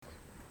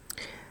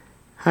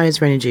Hi,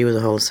 it's Rainy G with the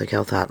Holistic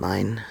Health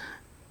Hotline.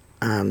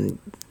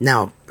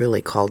 Now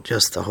really called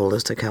just the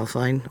Holistic Health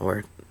Line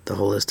or the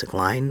Holistic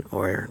Line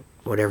or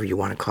whatever you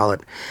want to call it.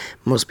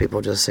 Most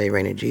people just say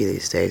Rainy G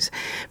these days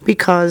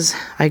because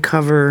I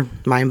cover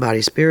mind,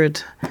 body,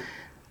 spirit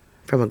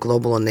from a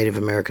global and Native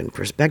American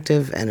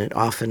perspective, and it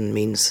often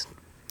means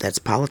that's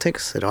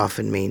politics. It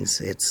often means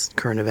it's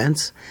current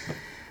events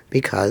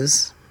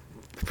because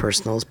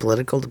personal is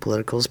political, the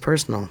political is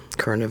personal.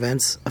 Current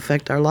events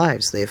affect our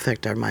lives. They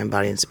affect our mind,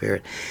 body, and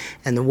spirit.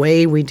 And the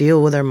way we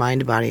deal with our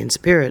mind, body, and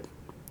spirit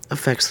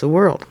affects the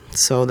world.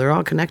 So they're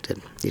all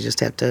connected. You just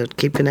have to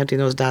keep connecting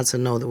those dots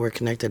and know that we're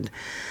connected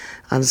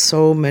on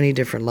so many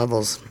different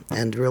levels,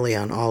 and really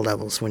on all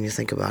levels when you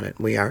think about it.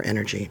 We are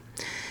energy.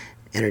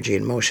 Energy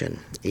in motion.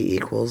 E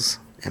equals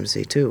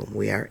MC2.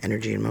 We are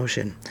energy in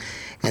motion.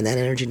 And that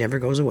energy never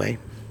goes away.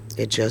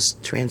 It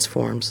just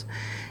transforms.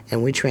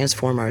 And we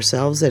transform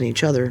ourselves and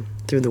each other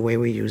through the way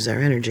we use our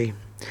energy.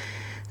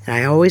 And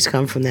I always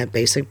come from that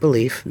basic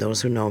belief,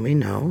 those who know me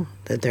know,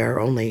 that there are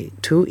only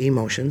two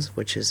emotions,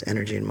 which is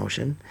energy and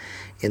motion,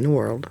 in the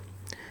world,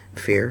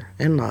 fear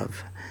and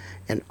love.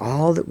 And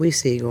all that we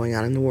see going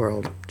on in the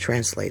world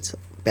translates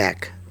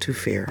back to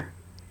fear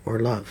or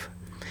love.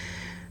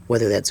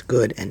 Whether that's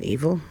good and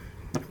evil,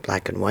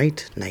 black and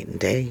white, night and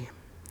day,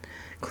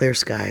 clear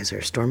skies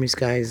or stormy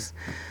skies,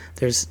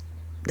 there's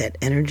that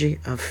energy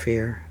of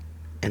fear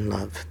and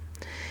love.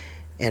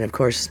 And of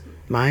course,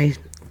 my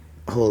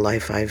whole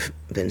life I've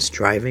been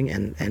striving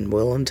and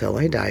will until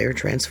I die or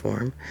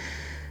transform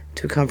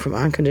to come from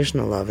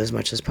unconditional love as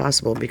much as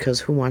possible, because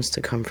who wants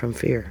to come from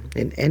fear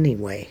in any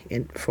way,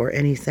 for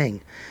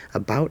anything,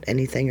 about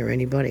anything or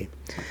anybody?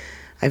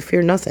 I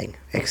fear nothing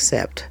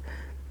except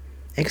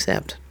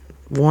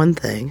one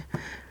thing,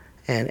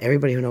 and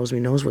everybody who knows me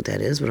knows what that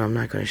is, but I'm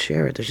not going to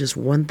share it. There's just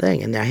one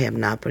thing, and I have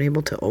not been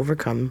able to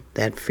overcome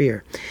that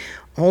fear,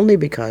 only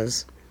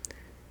because,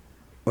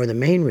 or the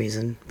main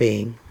reason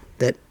being,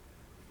 that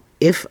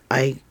if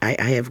I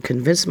have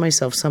convinced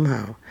myself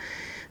somehow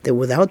that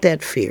without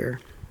that fear,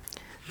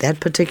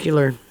 that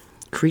particular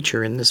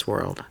creature in this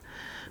world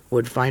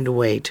would find a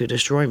way to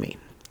destroy me.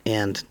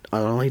 And it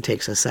only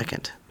takes a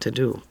second to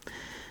do.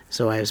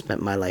 So I have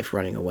spent my life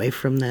running away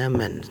from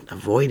them and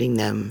avoiding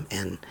them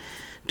and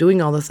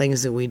doing all the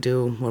things that we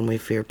do when we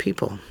fear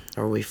people,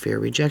 or we fear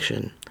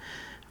rejection,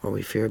 or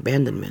we fear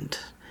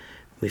abandonment,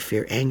 we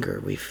fear anger,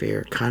 we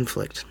fear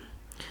conflict.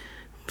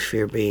 We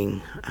fear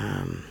being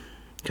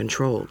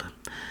controlled.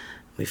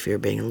 We fear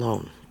being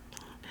alone.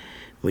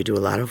 We do a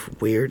lot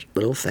of weird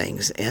little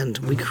things, and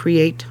we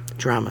create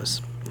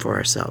dramas for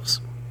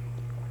ourselves.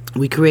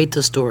 We create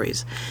the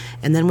stories,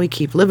 and then we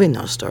keep living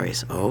those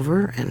stories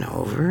over and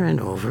over and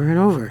over and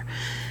over.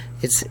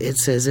 It's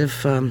as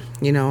if,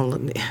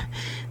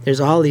 there's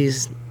all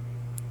these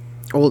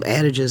old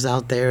adages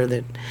out there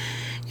that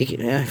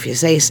if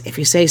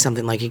you say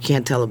something like you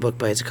can't tell a book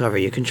by its cover,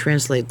 you can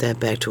translate that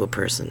back to a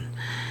person.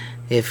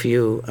 If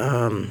you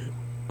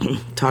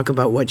talk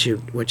about what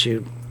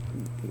you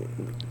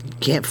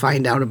can't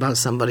find out about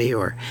somebody,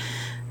 or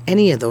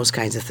any of those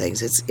kinds of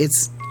things,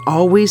 it's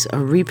always a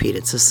repeat.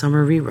 It's a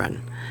summer rerun.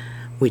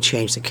 We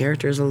change the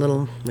characters a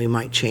little. We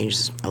might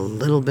change a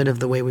little bit of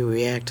the way we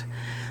react,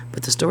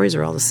 but the stories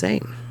are all the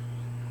same.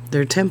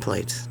 They're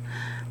templates.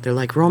 They're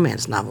like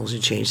romance novels. You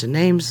change the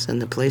names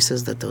and the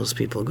places that those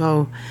people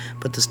go,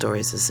 but the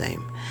story's the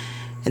same.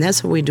 And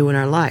that's what we do in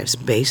our lives,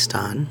 based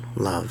on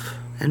love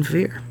and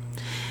fear.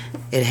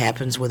 It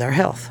happens with our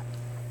health.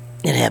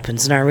 It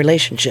happens in our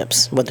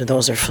relationships, whether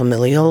those are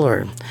familial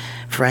or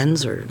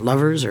friends or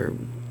lovers or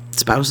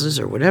spouses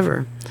or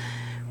whatever.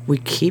 We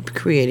keep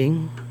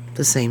creating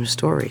the same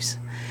stories.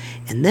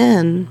 And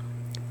then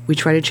we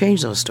try to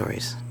change those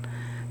stories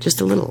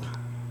just a little.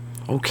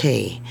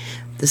 Okay,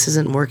 this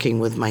isn't working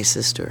with my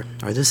sister,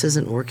 or this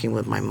isn't working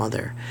with my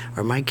mother,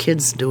 or my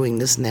kid's doing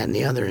this and that and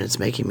the other, and it's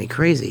making me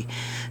crazy.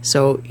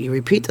 So you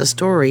repeat the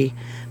story,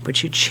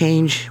 but you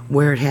change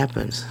where it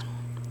happens.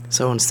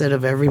 So instead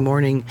of every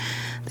morning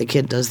the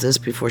kid does this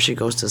before she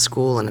goes to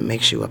school and it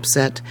makes you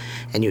upset,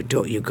 and you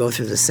go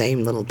through the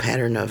same little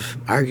pattern of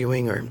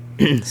arguing or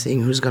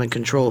seeing who's going to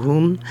control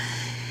whom,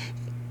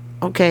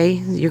 okay,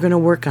 you're going to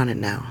work on it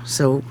now.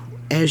 So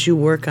as you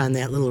work on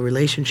that little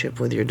relationship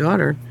with your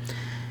daughter,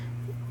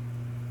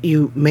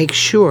 you make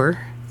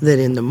sure that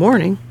in the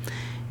morning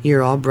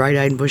you're all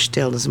bright-eyed,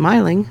 bush-tailed, and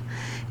smiling,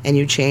 and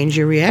you change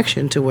your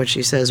reaction to what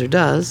she says or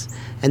does,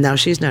 and now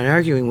she's not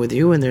arguing with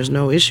you and there's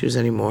no issues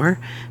anymore,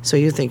 so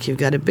you think you've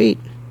got it beat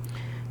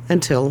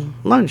until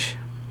lunch.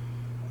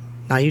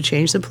 Now you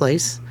change the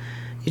place,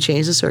 you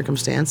change the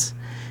circumstance.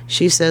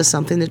 She says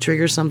something that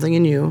triggers something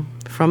in you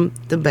from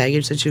the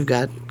baggage that you've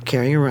got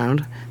carrying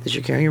around, that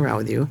you're carrying around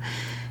with you,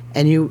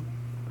 and you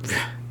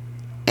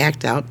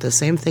act out the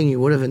same thing you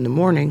would have in the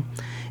morning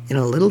in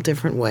a little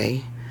different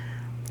way,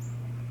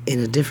 in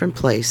a different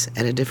place,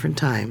 at a different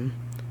time,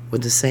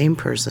 with the same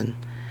person,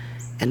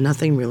 and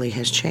nothing really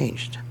has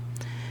changed.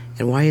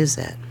 And why is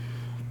that?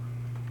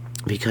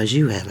 Because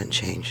you haven't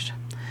changed.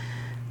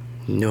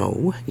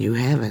 No, you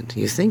haven't.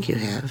 You think you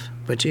have,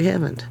 but you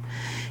haven't.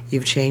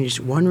 You've changed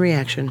one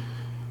reaction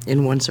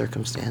in one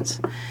circumstance.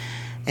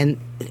 And,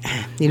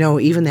 you know,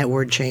 even that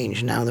word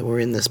change, now that we're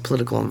in this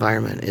political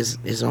environment,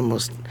 is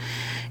almost,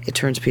 it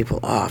turns people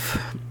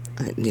off.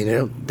 You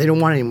know, they don't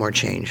want any more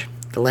change.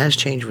 The last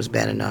change was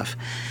bad enough.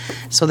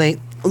 So they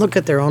look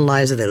at their own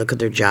lives, they look at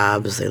their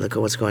jobs, they look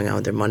at what's going on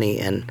with their money,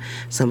 and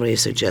somebody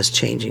suggests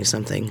changing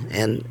something,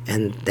 and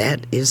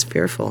that is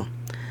fearful.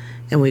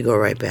 And we go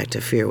right back to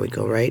fear. We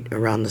go right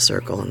around the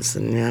circle and say,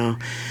 no,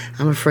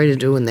 I'm afraid of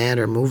doing that,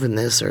 or moving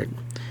this, or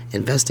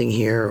investing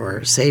here,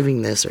 or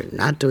saving this, or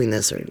not doing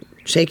this, or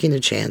taking a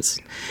chance,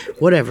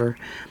 whatever,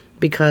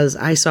 because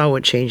I saw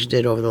what change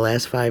did over the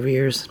last 5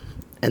 years,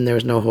 and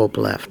there's no hope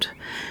left.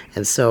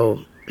 And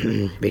so,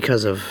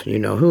 because of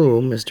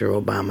you-know-who, Mr.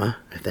 Obama,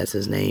 if that's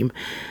his name,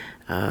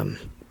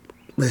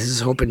 with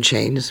his hope and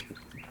change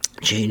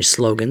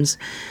slogans,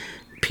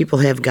 people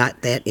have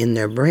got that in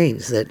their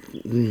brains, that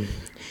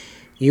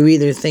you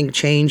either think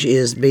change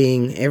is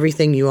being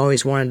everything you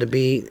always wanted to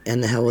be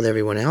and the hell with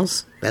everyone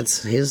else.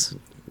 That's his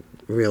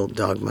real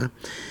dogma.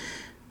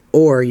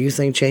 Or you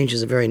think change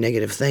is a very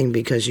negative thing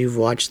because you've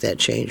watched that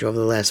change over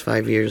the last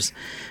 5 years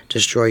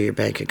destroy your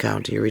bank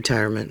account, your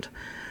retirement,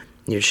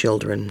 your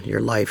children, your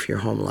life, your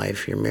home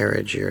life, your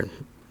marriage, your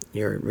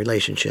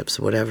relationships,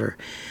 whatever,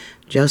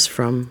 just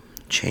from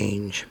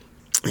change.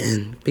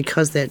 And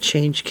because that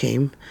change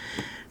came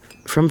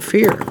from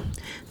fear,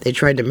 they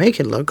tried to make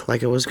it look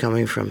like it was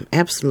coming from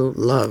absolute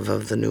love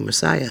of the new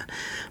Messiah,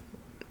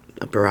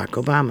 Barack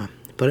Obama,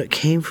 but it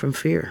came from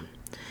fear.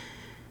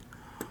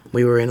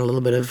 We were in a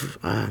little bit of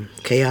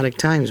chaotic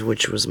times,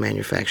 which was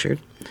manufactured,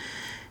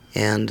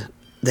 and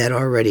that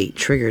already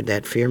triggered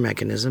that fear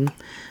mechanism.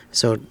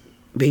 So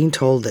being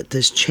told that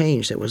this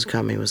change that was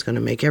coming was going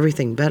to make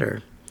everything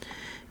better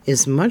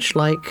is much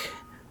like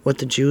what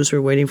the Jews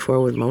were waiting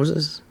for with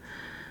Moses,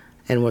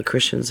 and what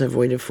Christians have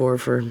waited for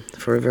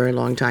a very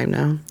long time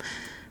now.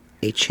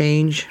 A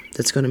change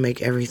that's going to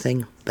make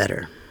everything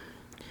better.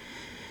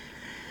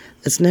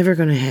 It's never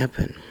going to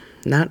happen.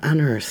 Not on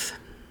Earth.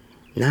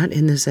 Not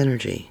in this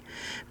energy.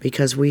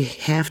 Because we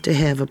have to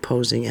have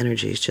opposing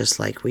energies, just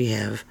like we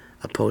have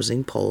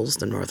opposing poles,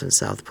 the North and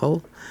South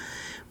Pole,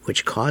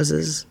 which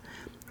causes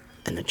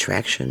an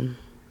attraction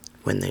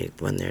when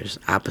there's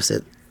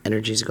opposite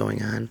energies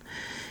going on.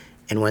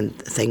 And when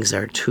things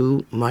are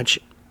too much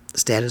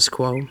status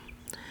quo,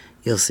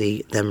 you'll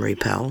see them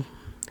repel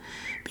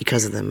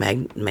because of the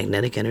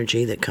magnetic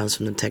energy that comes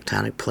from the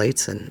tectonic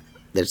plates and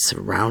that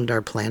surround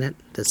our planet,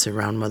 that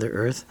surround Mother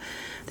Earth,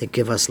 that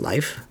give us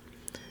life.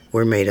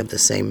 We're made of the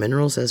same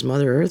minerals as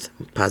Mother Earth,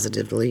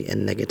 positively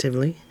and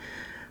negatively.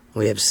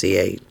 We have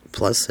Ca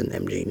plus and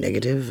Mg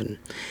negative,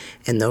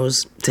 and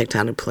those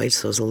tectonic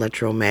plates, those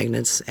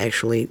electromagnets,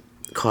 actually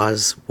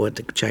cause what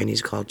the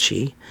Chinese call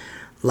qi,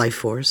 life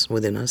force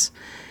within us.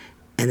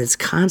 And it's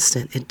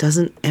constant. It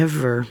doesn't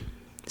ever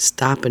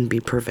stop and be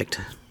perfect.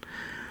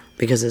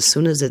 Because as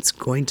soon as it's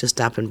going to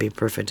stop and be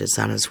perfect, it's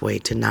on its way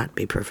to not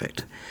be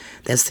perfect.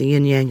 That's the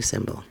yin-yang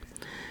symbol.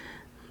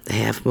 The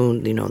half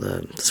moon,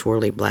 the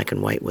swirly black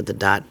and white with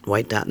the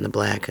white dot in the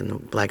black and the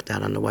black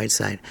dot on the white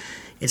side.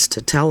 It's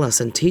to tell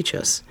us and teach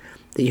us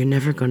that you're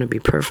never going to be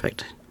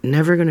perfect,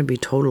 never going to be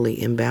totally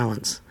in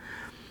balance.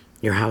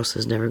 Your house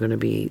is never going to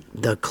be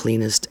the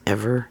cleanest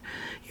ever.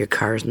 Your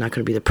car is not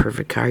going to be the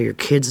perfect car. Your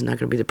kid's not going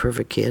to be the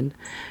perfect kid.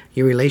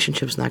 Your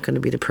relationship's not going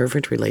to be the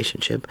perfect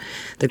relationship.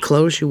 The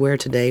clothes you wear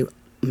today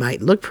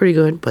might look pretty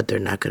good, but they're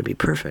not going to be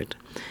perfect.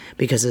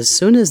 Because as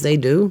soon as they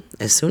do,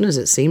 as soon as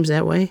it seems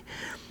that way,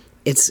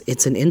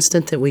 it's an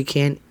instant that we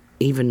can't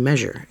even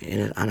measure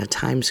on a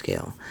time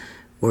scale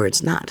where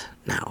it's not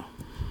now.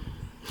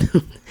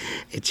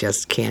 It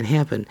just can't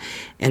happen.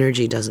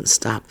 Energy doesn't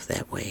stop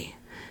that way.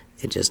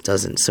 It just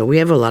doesn't. So we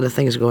have a lot of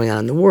things going on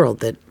in the world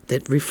that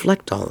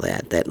reflect all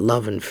that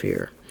love and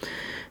fear.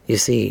 You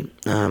see,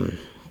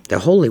 the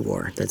holy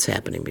war that's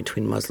happening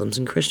between Muslims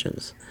and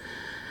Christians,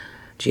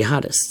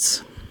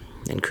 jihadists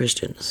and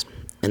Christians.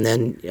 And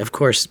then, of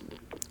course,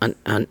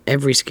 on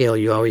every scale,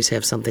 you always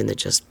have something that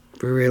just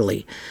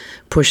really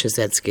pushes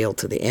that scale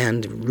to the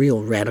end,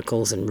 real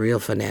radicals and real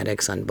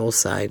fanatics on both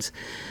sides,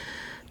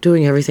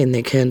 doing everything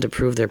they can to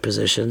prove their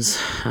positions.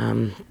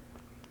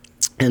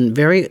 And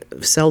very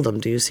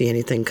seldom do you see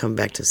anything come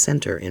back to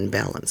center in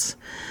balance,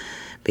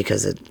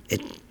 because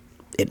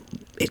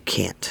it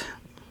can't.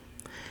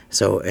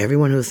 So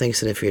everyone who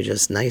thinks that if you're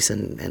just nice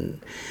and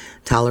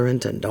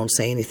tolerant and don't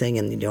say anything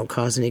and you don't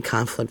cause any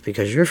conflict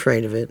because you're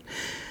afraid of it,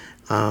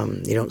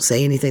 you don't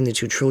say anything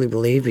that you truly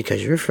believe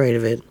because you're afraid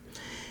of it,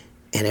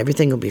 and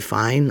everything will be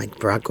fine, like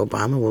Barack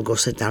Obama, we'll go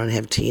sit down and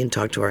have tea and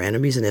talk to our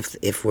enemies, and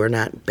if we're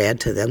not bad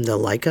to them, they'll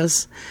like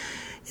us,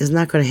 is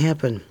not going to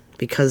happen,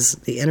 because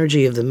the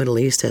energy of the Middle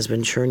East has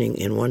been churning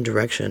in one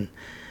direction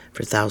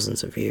for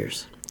thousands of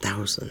years.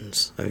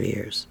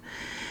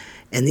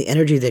 And the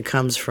energy that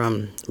comes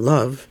from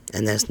love,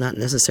 and that's not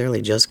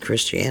necessarily just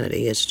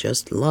Christianity, it's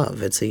just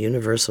love. It's a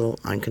universal,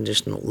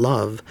 unconditional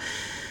love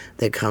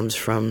that comes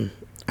from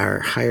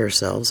our higher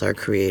selves, our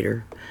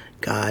Creator,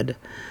 God.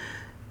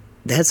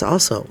 That's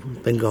also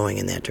been going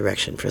in that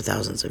direction for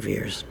thousands of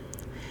years.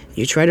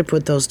 You try to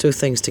put those two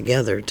things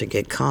together to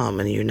get calm,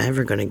 and you're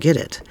never going to get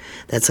it.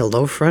 That's a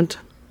low front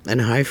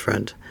and a high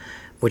front,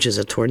 which is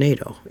a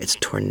tornado. It's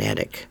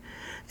tornadic.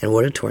 And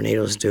what do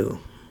tornadoes do?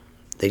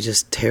 They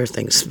just tear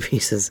things to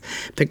pieces,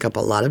 pick up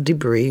a lot of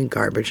debris and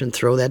garbage, and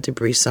throw that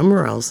debris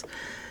somewhere else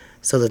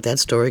so that that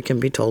story can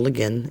be told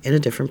again in a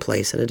different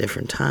place at a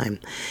different time.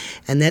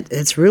 And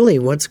it's really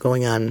what's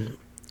going on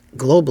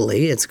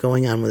globally. It's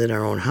going on within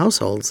our own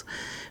households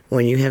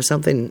when you have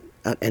something,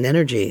 an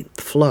energy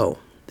flow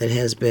that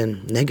has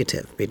been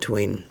negative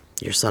between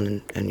your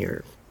son and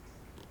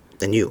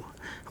you,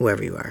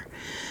 whoever you are,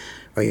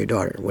 or your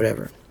daughter,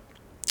 whatever.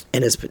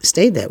 And it's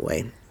stayed that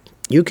way.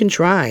 You can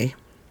try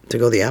to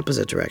go the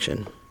opposite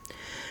direction.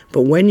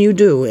 But when you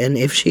do, and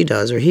if she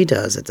does or he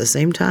does at the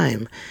same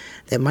time,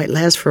 that might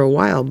last for a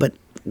while, but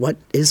what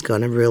is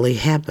going to really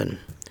happen?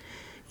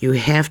 You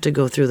have to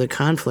go through the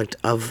conflict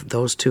of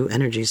those two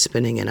energies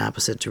spinning in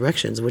opposite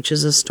directions, which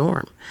is a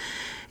storm.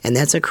 And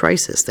that's a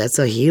crisis. That's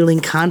a healing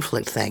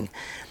conflict thing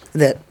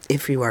that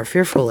if you are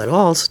fearful at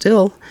all,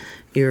 still,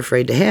 you're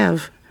afraid to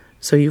have,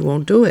 so you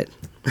won't do it.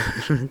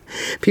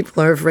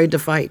 People are afraid to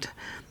fight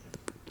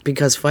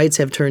because fights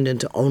have turned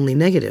into only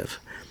negative.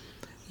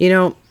 You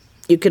know,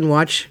 you can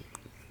watch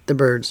the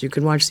birds, you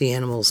can watch the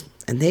animals,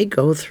 and they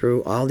go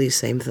through all these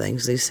same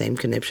things, these same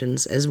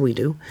conniptions as we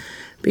do,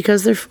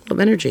 because they're full of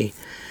energy.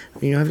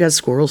 You know, I've got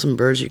squirrels and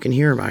birds, you can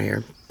hear them out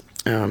here.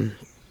 And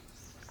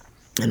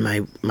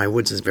my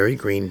woods is very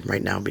green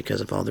right now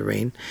because of all the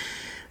rain.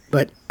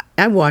 But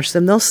I watch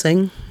them, they'll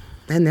sing,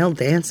 and they'll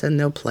dance, and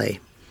they'll play,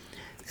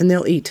 and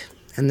they'll eat,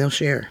 and they'll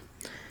share.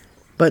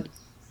 But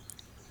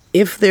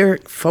if they're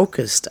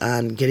focused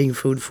on getting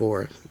food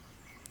for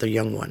the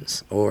young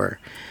ones, or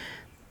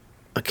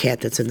a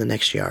cat that's in the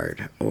next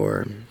yard,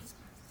 or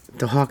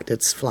the hawk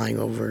that's flying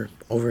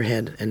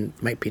overhead and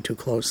might be too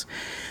close,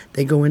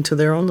 they go into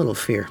their own little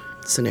fear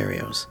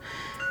scenarios.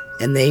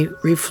 And they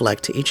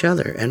reflect to each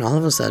other. And all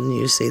of a sudden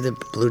you see the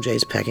blue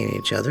jays pecking at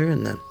each other,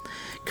 and the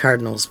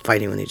cardinals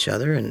fighting with each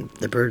other, and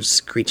the birds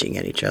screeching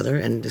at each other,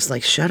 and it's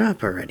like, shut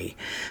up already.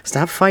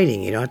 Stop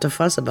fighting. You don't have to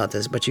fuss about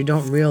this. But you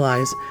don't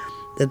realize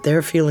that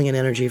they're feeling an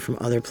energy from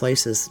other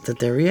places that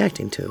they're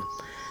reacting to.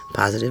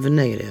 Positive and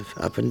negative,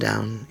 up and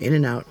down, in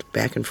and out,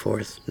 back and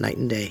forth, night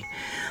and day.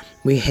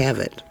 We have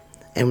it.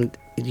 And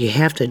you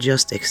have to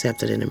just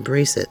accept it and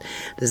embrace it.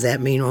 Does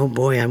that mean, oh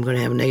boy, I'm going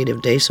to have a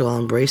negative day, so I'll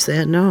embrace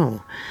that?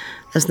 No.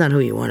 That's not who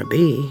you want to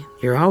be.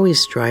 You're always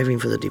striving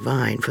for the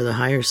divine, for the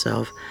higher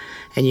self,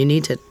 and you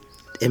need to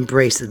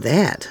embrace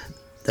that,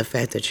 the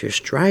fact that you're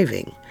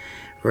striving,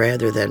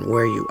 rather than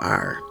where you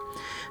are.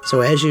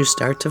 So as you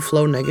start to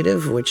flow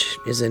negative, which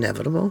is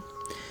inevitable,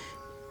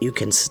 you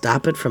can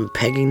stop it from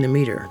pegging the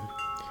meter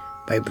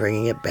by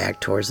bringing it back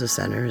towards the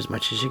center as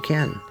much as you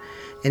can.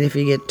 And if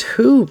you get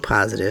too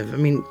positive, I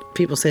mean,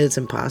 people say it's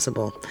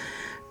impossible.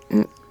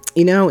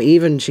 You know,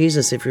 even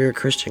Jesus, if you're a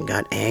Christian,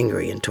 got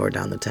angry and tore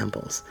down the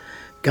temples.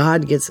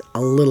 God gets a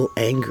little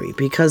angry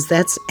because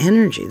that's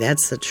energy.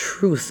 That's the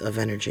truth of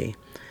energy.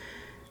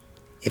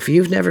 If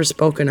you've never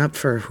spoken up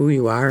for who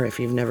you are, if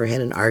you've never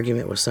had an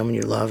argument with someone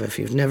you love, if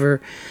you've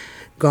never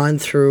gone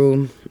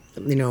through,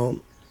 you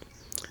know,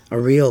 a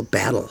real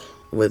battle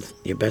with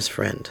your best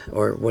friend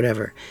or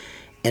whatever,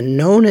 and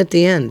known at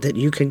the end that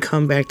you can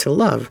come back to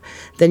love,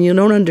 then you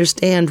don't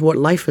understand what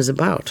life is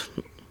about.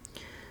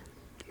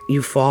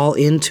 You fall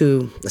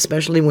into,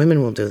 especially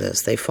women will do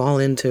this, they fall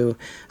into,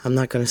 I'm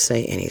not going to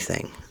say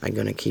anything. I'm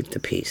going to keep the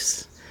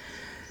peace.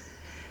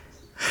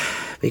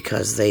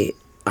 Because they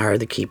are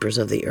the keepers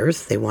of the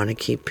earth. They want to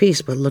keep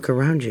peace, but look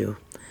around you.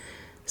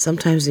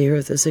 Sometimes the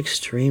earth is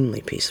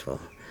extremely peaceful,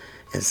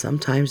 and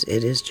sometimes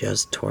it is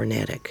just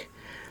tornadic.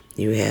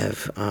 You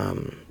have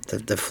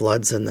the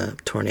floods and the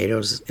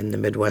tornadoes in the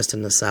Midwest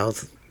and the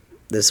South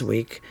this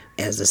week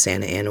as the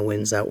Santa Ana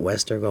winds out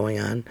west are going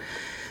on.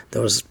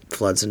 Those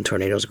floods and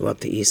tornadoes go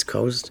up the East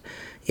Coast.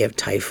 You have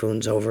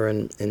typhoons over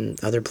in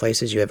other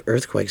places. You have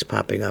earthquakes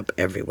popping up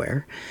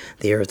everywhere.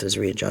 The earth is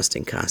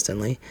readjusting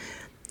constantly.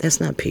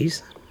 That's not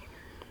peace.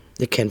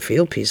 It can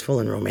feel peaceful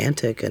and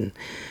romantic, and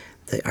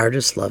the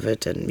artists love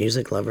it, and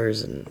music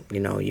lovers, and, you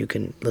know, you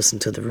can listen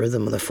to the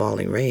rhythm of the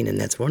falling rain, and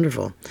that's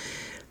wonderful.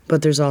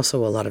 But there's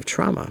also a lot of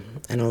trauma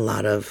and a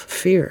lot of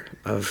fear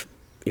of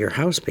your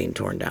house being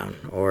torn down,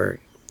 or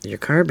your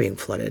car being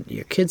flooded,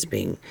 your kids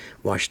being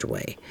washed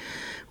away,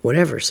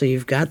 whatever. So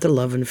you've got the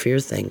love and fear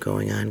thing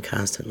going on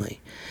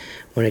constantly.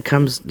 When it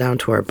comes down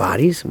to our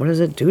bodies, what does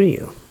it do to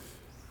you?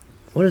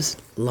 What is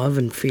love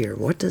and fear?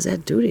 What does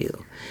that do to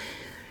you?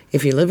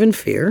 If you live in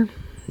fear,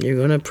 you're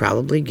going to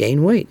probably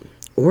gain weight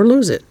or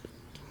lose it,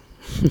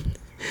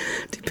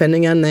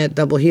 depending on that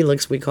double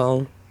helix we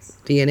call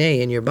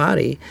DNA in your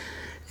body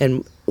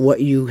and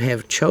what you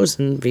have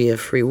chosen via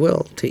free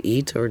will to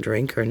eat or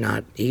drink or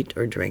not eat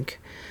or drink,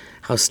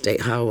 how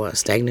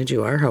stagnant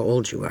you are, how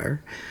old you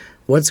are,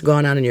 what's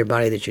gone on in your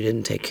body that you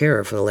didn't take care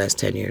of for the last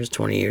 10 years,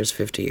 20 years,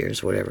 50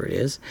 years, whatever it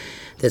is,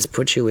 that's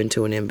put you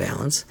into an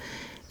imbalance.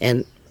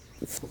 And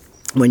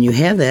when you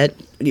have that,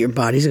 your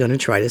body's going to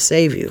try to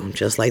save you,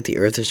 just like the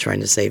earth is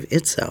trying to save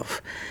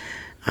itself.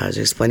 I was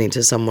explaining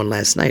to someone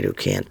last night who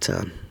can't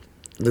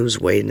lose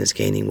weight and is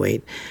gaining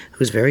weight,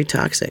 who's very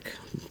toxic.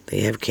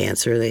 They have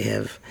cancer, they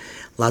have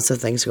lots of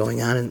things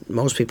going on, and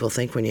most people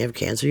think when you have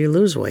cancer you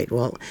lose weight.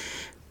 Well,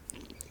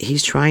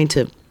 he's trying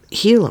to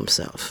heal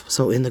himself.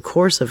 So in the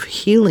course of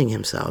healing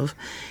himself,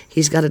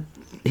 he's got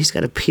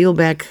to peel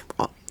back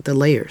the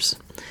layers.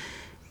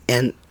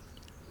 And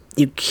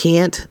you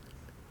can't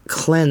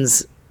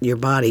cleanse your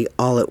body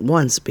all at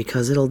once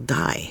because it'll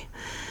die.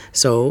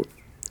 So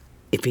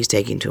if he's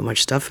taking too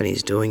much stuff and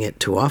he's doing it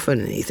too often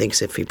and he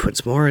thinks if he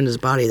puts more in his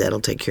body that'll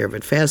take care of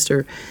it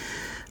faster,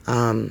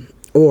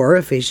 or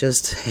if he's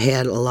just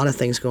had a lot of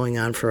things going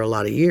on for a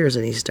lot of years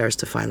and he starts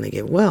to finally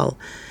get well,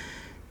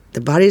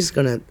 the body's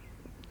going to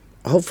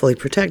hopefully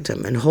protect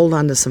him and hold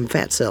on to some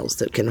fat cells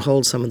that can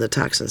hold some of the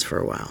toxins for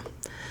a while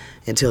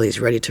until he's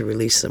ready to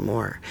release some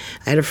more.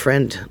 I had a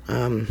friend,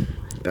 I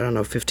don't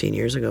know, 15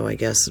 years ago, I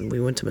guess, and we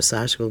went to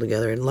massage school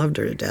together and loved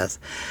her to death,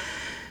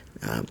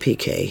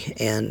 PK,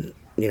 and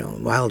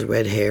wild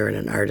red hair and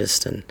an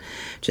artist and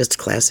just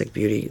classic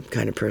beauty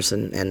kind of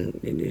person.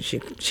 And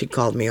she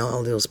called me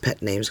all those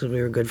pet names because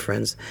we were good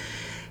friends.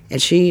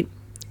 And she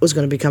was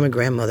going to become a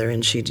grandmother,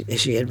 and she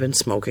had been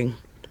smoking,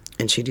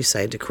 and she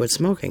decided to quit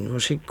smoking. Well,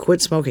 she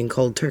quit smoking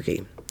cold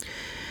turkey.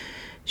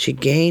 She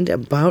gained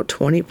about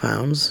 20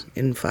 pounds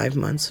in 5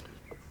 months.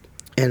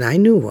 And I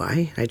knew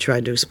why. I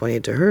tried to explain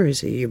it to her. I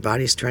said, your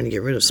body's trying to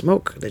get rid of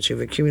smoke that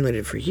you've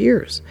accumulated for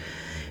years.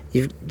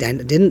 I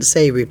didn't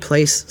say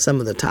replace some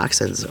of the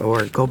toxins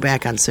or go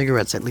back on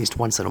cigarettes at least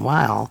once in a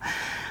while,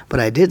 but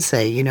I did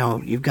say,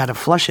 you've got to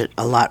flush it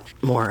a lot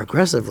more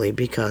aggressively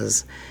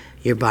because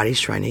your body's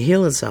trying to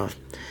heal itself.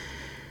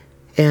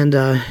 And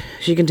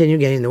she continued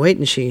gaining the weight,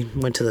 and she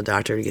went to the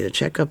doctor to get a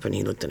checkup, and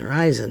he looked in her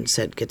eyes and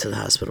said, get to the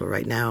hospital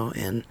right now.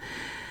 And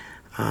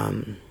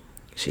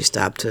she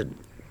stopped to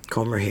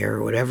comb her hair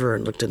or whatever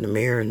and looked in the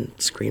mirror and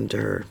screamed to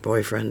her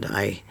boyfriend,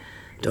 I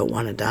don't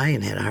want to die,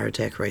 and had a heart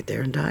attack right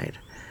there and died.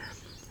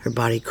 Her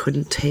body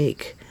couldn't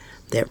take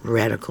that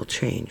radical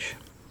change.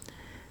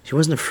 She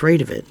wasn't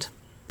afraid of it,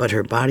 but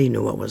her body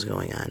knew what was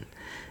going on.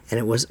 And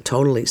it was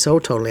so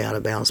totally out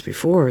of balance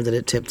before that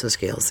it tipped the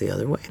scales the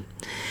other way.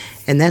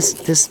 And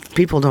this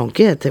people don't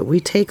get that we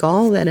take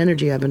all that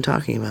energy I've been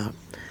talking about,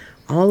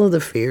 all of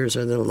the fears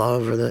or the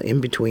love or the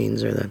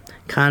in-betweens or the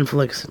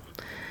conflicts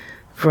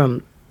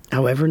from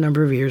however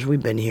number of years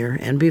we've been here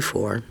and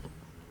before,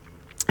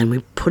 and we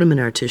put them in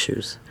our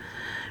tissues,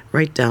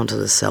 right down to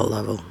the cell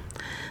level.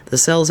 The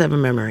cells have a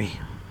memory.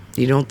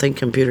 You don't think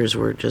computers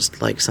were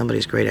just like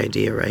somebody's great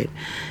idea, right?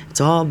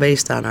 It's all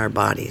based on our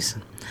bodies.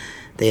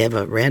 They have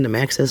a random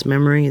access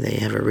memory. They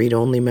have a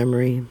read-only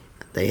memory.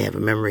 They have a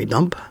memory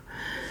dump.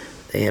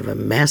 They have a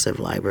massive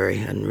library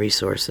and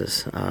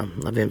resources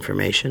of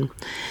information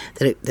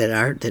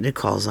that it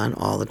calls on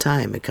all the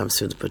time. It comes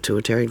through the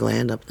pituitary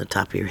gland up the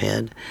top of your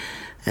head,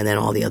 and then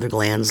all the other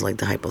glands like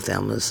the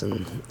hypothalamus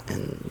and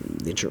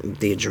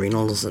the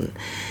adrenals, and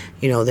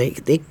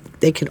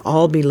they can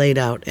all be laid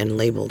out and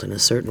labeled in a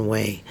certain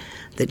way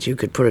that you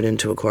could put it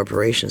into a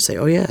corporation and say,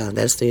 oh yeah,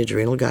 that's the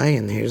adrenal guy,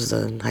 and here's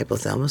the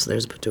hypothalamus,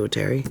 there's the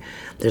pituitary,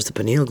 there's the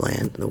pineal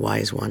gland, the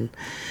wise one.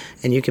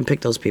 And you can pick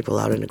those people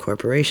out in a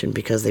corporation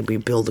because we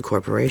build the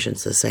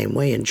corporations the same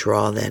way and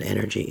draw that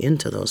energy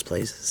into those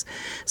places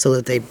so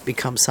that they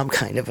become some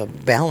kind of a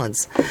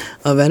balance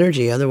of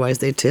energy. Otherwise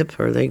they tip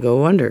or they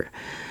go under.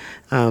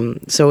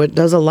 So it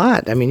does a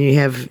lot. I mean, you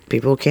have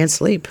people who can't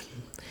sleep.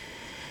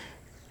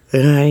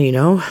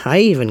 I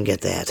even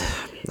get that.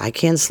 I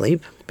can't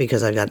sleep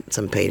because I've got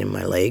some pain in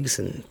my legs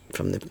and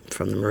from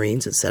the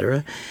Marines,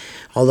 etc.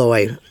 Although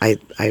I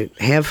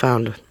have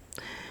found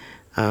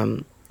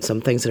some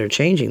things that are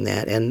changing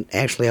that, and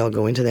actually I'll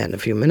go into that in a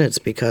few minutes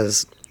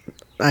because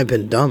I've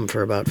been dumb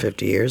for about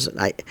 50 years.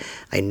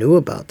 I knew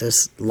about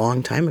this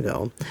long time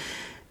ago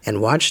and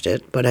watched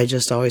it, but I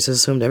just always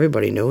assumed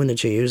everybody knew and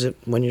that you use it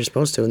when you're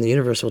supposed to, and the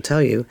universe will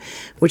tell you,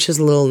 which is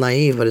a little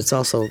naive, but it's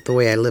also the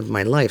way I live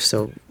my life.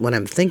 So when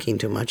I'm thinking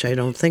too much, I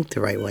don't think the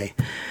right way.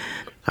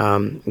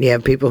 You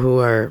have people who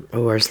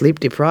are sleep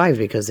deprived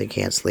because they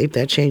can't sleep.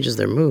 That changes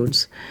their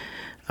moods.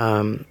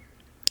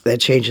 That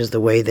changes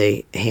the way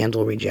they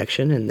handle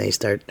rejection, and they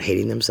start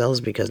hating themselves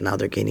because now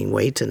they're gaining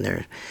weight and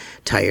they're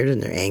tired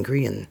and they're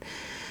angry, and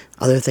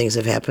other things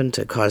have happened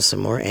to cause some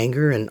more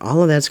anger, and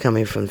all of that's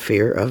coming from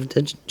fear of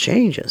the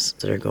changes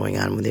that are going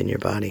on within your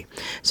body.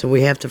 So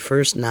we have to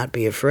first not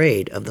be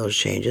afraid of those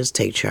changes,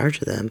 take charge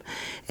of them,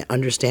 and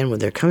understand where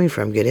they're coming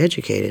from, get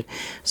educated,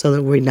 so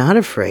that we're not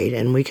afraid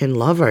and we can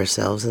love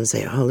ourselves and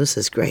say, oh, this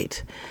is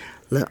great.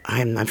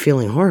 I'm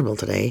feeling horrible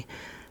today.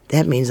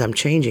 That means I'm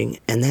changing,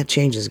 and that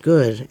change is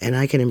good, and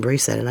I can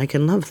embrace that, and I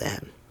can love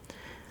that.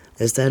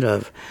 Instead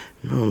of,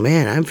 oh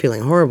man, I'm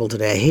feeling horrible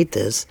today, I hate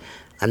this,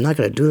 I'm not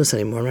going to do this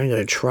anymore, I'm not going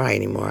to try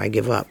anymore, I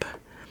give up.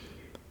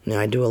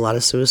 I do a lot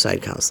of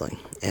suicide counseling,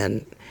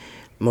 and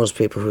most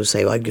people who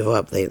say, well, I'd give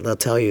up, they'll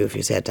tell you if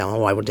you sat down,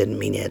 oh, I didn't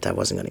mean it, I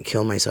wasn't going to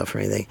kill myself or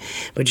anything.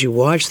 But you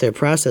watch their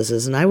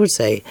processes, and I would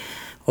say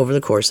over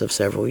the course of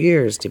several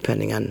years,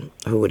 depending on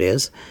who it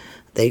is,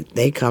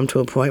 they come to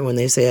a point when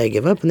they say, I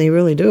give up, and they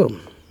really do.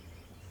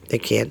 They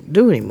can't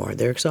do anymore.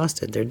 They're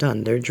exhausted. They're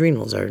done. Their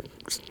adrenals are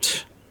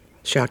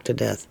shocked to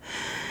death.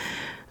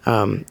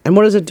 And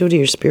what does it do to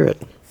your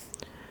spirit?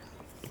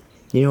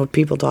 You know,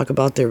 people talk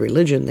about their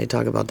religion. They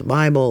talk about the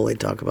Bible. They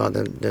talk about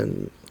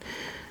the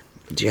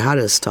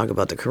jihadists talk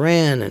about the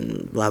Quran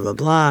and blah, blah,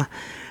 blah.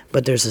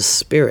 But there's a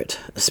spirit.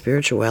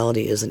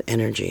 Spirituality is an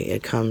energy.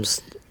 It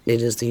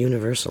is the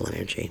universal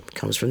energy. It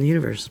comes from the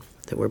universe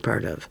that we're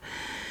part of.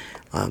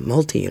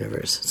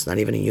 Multi-universe. It's not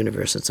even a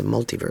universe. It's a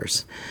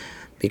multiverse.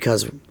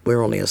 Because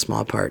we're only a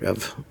small part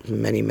of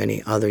many,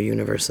 many other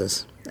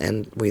universes.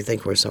 And we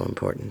think we're so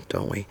important,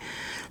 don't we?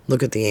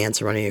 Look at the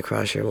ants running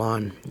across your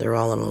lawn. They're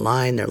all in a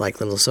line. They're like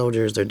little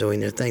soldiers. They're doing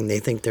their thing. They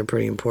think they're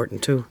pretty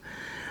important, too,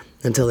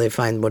 until they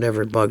find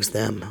whatever bugs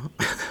them.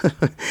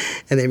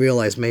 And they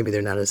realize maybe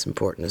they're not as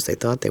important as they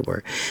thought they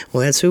were.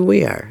 Well, that's who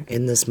we are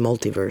in this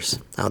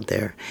multiverse out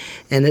there.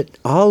 And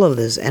all of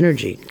this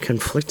energy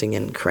conflicting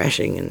and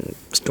crashing and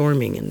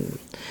storming and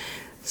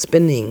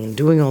spinning and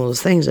doing all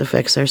those things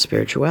affects our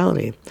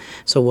spirituality.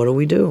 So what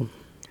do?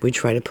 We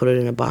try to put it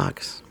in a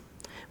box.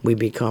 We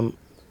become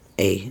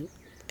a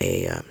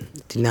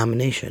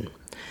denomination.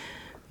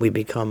 We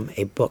become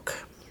a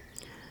book.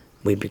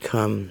 We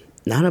become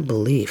not a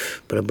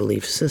belief, but a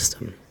belief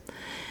system.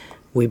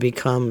 We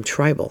become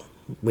tribal.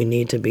 We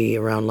need to be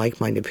around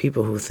like-minded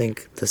people who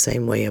think the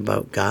same way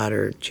about God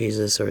or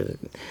Jesus or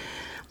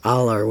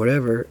Allah or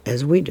whatever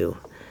as we do.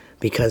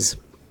 Because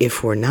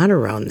if we're not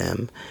around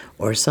them,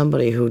 or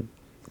somebody who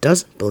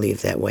doesn't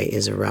believe that way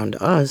is around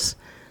us,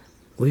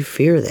 we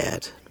fear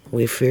that.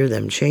 We fear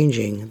them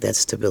changing that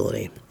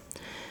stability.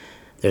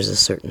 There's a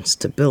certain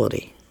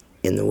stability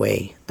in the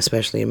way,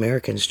 especially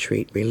Americans,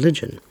 treat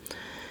religion.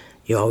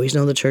 You always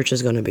know the church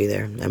is going to be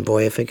there. And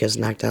boy, if it gets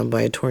knocked down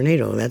by a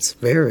tornado, that's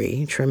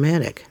very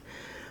traumatic.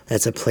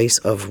 That's a place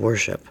of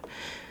worship.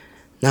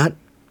 Not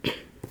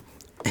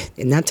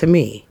to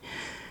me.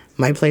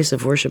 My place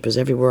of worship is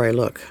everywhere I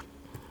look.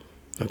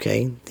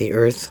 Okay? The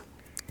earth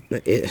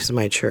is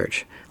my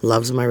church.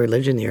 Love's my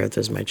religion. The earth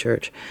is my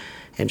church.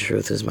 And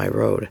truth is my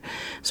road.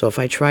 So if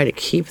I try to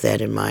keep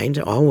that in mind,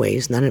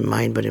 always, not in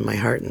mind, but in my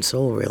heart and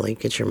soul, really,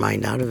 get your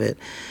mind out of it,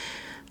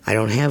 I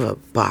don't have a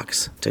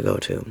box to go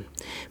to.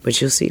 But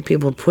you'll see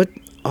people put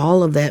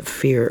all of that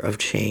fear of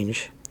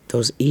change,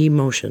 those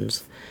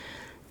emotions,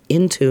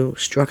 into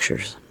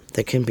structures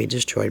that can be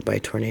destroyed by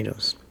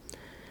tornadoes,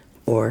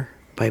 or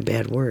by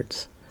bad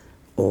words,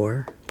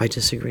 or by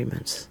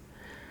disagreements,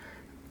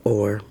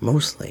 or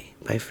mostly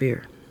by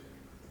fear.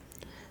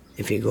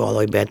 If you go all the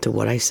way back to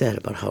what I said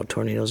about how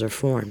tornadoes are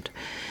formed,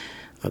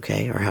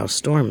 okay, or how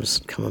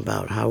storms come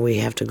about, how we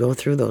have to go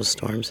through those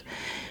storms,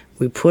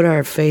 we put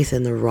our faith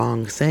in the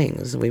wrong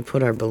things. We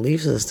put our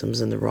belief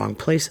systems in the wrong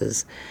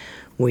places.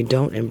 We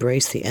don't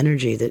embrace the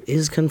energy that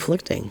is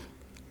conflicting.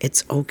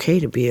 It's okay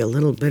to be a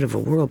little bit of a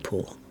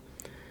whirlpool.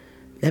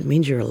 That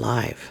means you're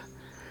alive.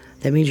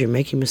 That means you're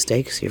making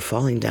mistakes, you're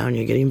falling down,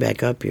 you're getting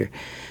back up, you're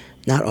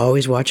not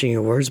always watching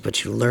your words,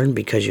 but you learn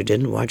because you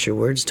didn't watch your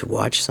words to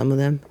watch some of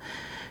them.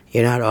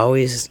 You're not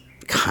always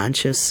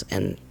conscious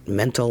and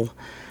mental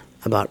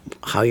about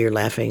how you're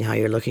laughing, how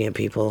you're looking at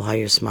people, how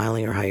you're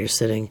smiling, or how you're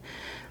sitting.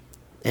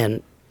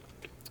 And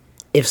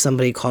if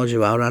somebody calls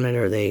you out on it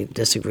or they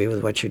disagree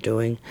with what you're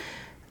doing,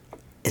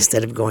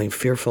 instead of going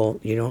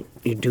fearful, you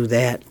do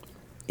that.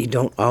 You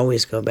don't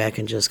always go back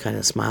and just kind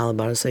of smile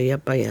about it and say,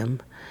 yep, I am,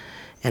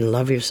 and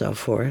love yourself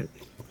for it.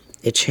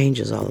 It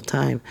changes all the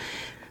time.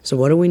 So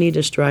what do we need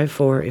to strive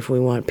for if we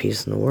want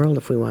peace in the world,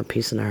 if we want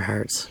peace in our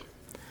hearts,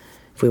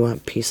 if we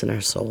want peace in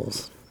our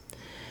souls?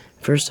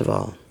 First of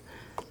all,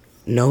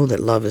 know that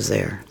love is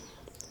there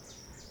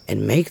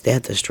and make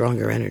that the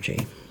stronger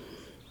energy.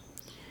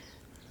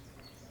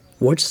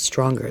 What's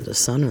stronger, the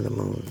sun or the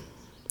moon?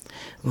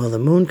 Well, the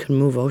moon can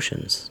move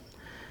oceans.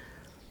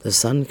 The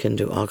sun can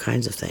do all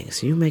kinds of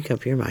things. You make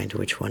up your mind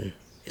which one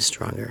is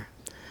stronger.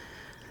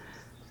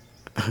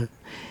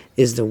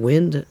 Is the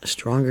wind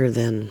stronger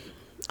than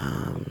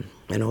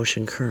an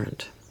ocean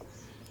current?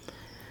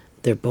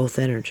 They're both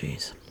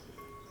energies.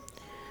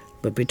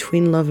 But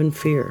between love and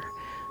fear,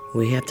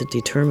 we have to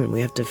determine,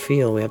 we have to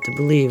feel, we have to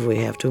believe, we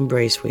have to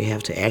embrace, we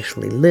have to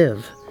actually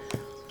live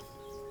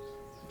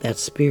that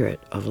spirit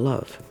of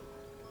love.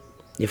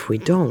 If we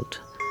don't,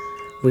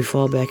 we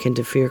fall back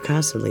into fear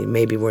constantly.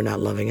 Maybe we're not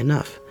loving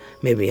enough.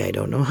 Maybe I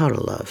don't know how to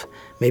love.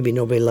 Maybe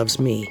nobody loves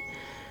me.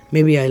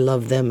 Maybe I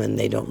love them and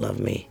they don't love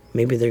me.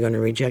 Maybe they're going to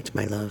reject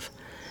my love.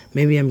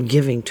 Maybe I'm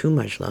giving too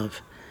much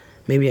love.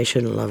 Maybe I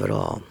shouldn't love at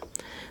all.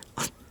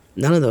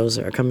 None of those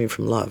are coming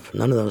from love.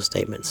 None of those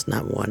statements,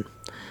 not one.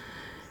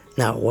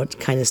 Now, what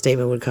kind of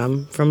statement would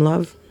come from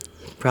love?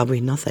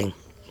 Probably nothing.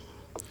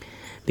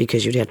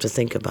 Because you'd have to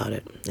think about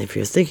it. If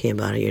you're thinking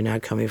about it, you're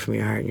not coming from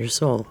your heart and your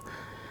soul.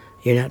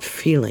 You're not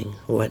feeling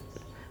what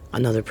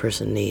another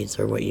person needs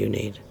or what you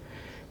need.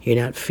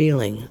 You're not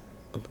feeling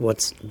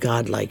what's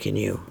God-like in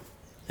you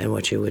and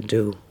what you would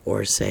do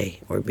or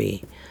say or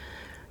be.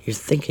 You're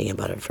thinking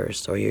about it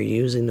first, or you're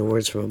using the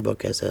words from a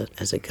book as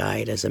a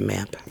guide, as a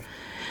map.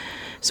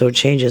 So it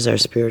changes our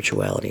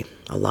spirituality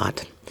a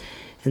lot.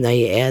 And now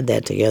you add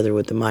that together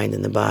with the mind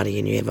and the body,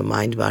 and you have a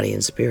mind, body,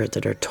 and spirit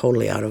that are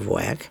totally out of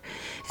whack.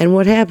 And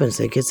what happens?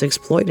 It gets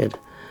exploited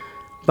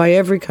by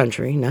every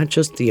country, not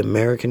just the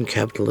American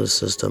capitalist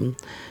system.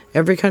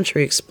 Every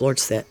country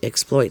exploits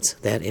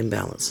that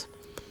imbalance.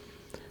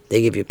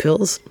 They give you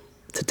pills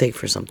to take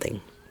for something.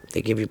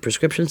 They give you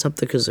prescriptions up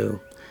the kazoo.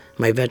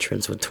 My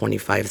veterans with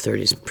 25,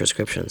 30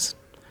 prescriptions,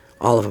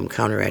 all of them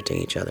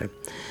counteracting each other.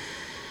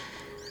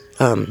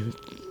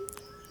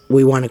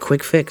 We want a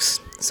quick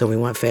fix, so we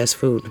want fast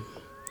food.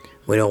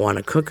 We don't want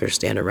to cook or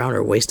stand around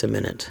or waste a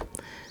minute.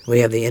 We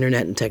have the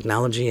internet and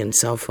technology and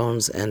cell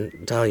phones,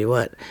 and tell you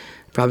what,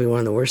 probably one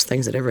of the worst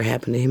things that ever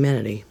happened to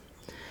humanity.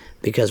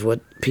 Because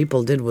what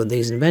people did with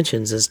these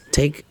inventions is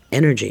take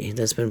energy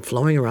that's been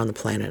flowing around the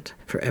planet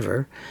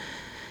forever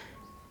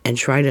and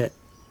try to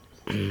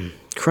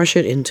crush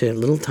it into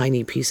little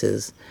tiny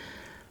pieces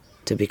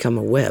to become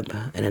a web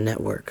and a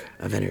network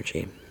of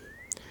energy.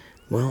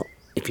 Well,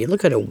 if you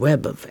look at a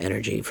web of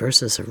energy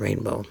versus a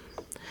rainbow,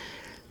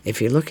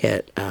 if you look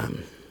at, I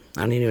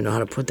don't even know how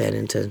to put that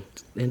into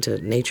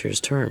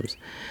nature's terms,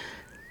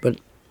 but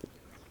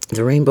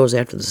the rainbow's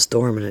after the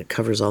storm and it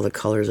covers all the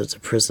colors. It's a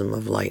prism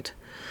of light.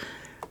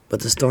 But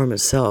the storm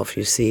itself,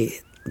 you see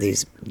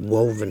these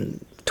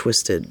woven,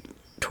 twisted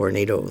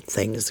tornado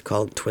things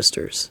called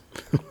twisters.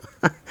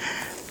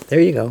 There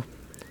you go.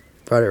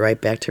 Brought it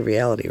right back to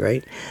reality,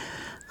 right?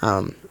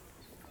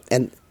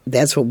 And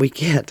that's what we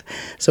get.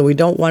 So we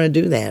don't want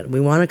to do that. We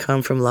want to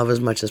come from love as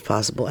much as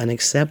possible and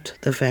accept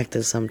the fact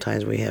that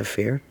sometimes we have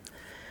fear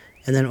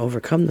and then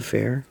overcome the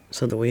fear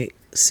so that we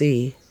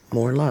see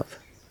more love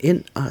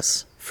in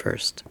us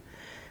first.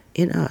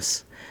 In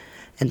us.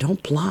 And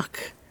don't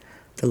block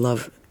the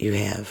love you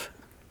have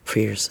for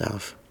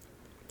yourself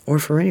or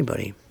for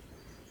anybody.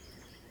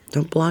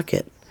 Don't block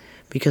it.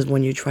 Because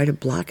when you try to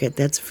block it,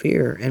 that's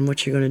fear. And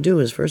what you're going to do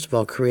is, first of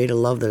all, create a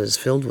love that is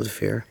filled with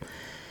fear.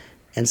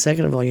 And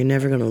second of all, you're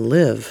never going to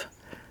live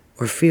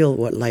or feel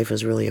what life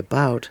is really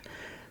about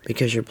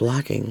because you're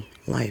blocking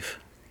life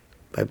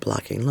by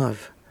blocking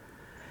love.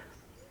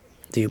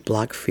 Do you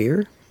block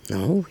fear?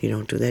 No, you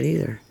don't do that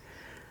either.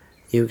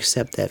 You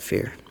accept that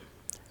fear.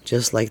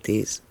 Just like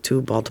these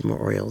two Baltimore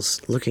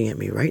Orioles looking at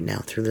me right now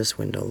through this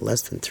window,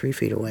 less than 3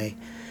 feet away,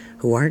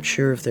 who aren't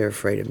sure if they're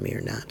afraid of me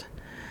or not.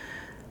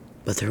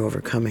 But they're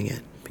overcoming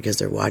it because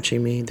they're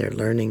watching me, they're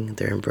learning,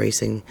 they're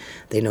embracing.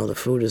 They know the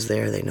food is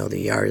there, they know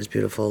the yard is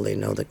beautiful, they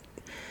know that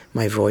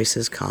my voice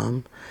is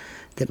calm,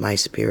 that my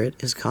spirit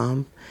is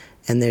calm.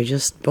 And they're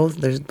just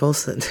there's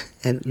both,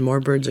 and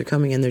more birds are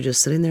coming, and they're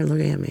just sitting there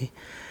looking at me.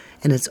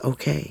 And it's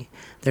okay.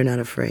 They're not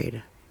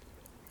afraid.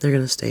 They're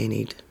going to stay and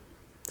eat.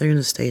 They're going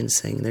to stay and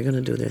sing. They're going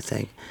to do their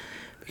thing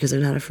because they're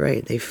not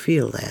afraid. They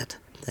feel that.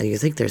 Now, you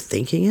think they're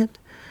thinking it?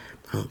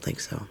 I don't think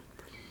so.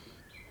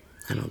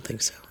 I don't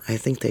think so. I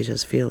think they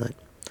just feel it.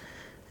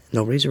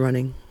 Nobody's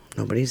running.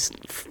 Nobody's,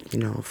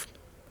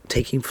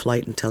 taking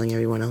flight and telling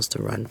everyone else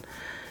to run.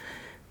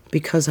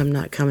 Because I'm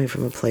not coming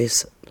from a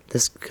place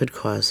this could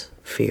cause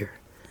fear.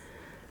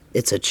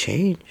 It's a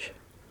change.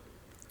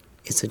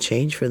 It's a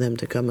change for them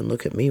to come and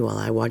look at me while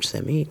I watch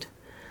them eat.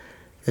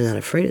 They're not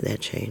afraid of that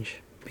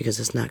change because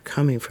it's not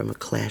coming from a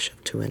clash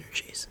of two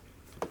energies.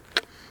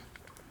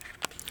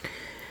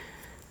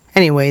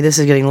 Anyway, this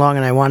is getting long,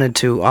 and I wanted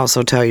to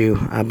also tell you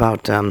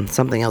about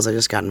something else I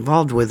just got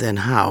involved with and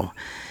how,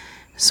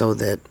 so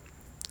that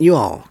you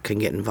all can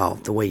get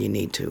involved the way you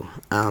need to.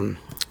 I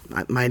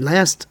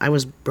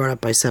was brought up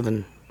by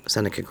 7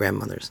 Seneca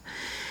grandmothers.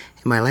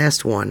 And my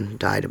last one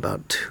died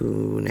about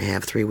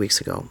 2.5, 3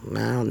 weeks ago.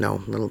 Well, no,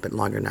 a little bit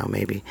longer now,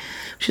 maybe.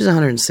 She's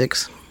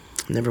 106.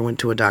 Never went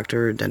to a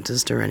doctor or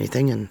dentist or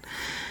anything, and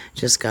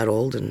just got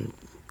old and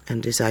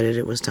decided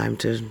it was time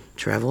to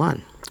travel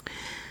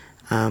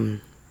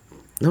on.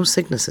 No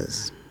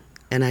sicknesses.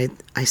 And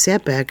I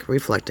sat back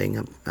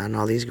reflecting on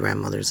all these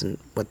grandmothers and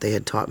what they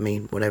had taught me,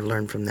 what I've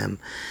learned from them.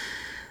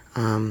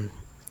 And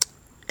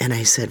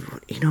I said,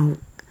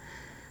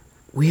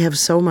 we have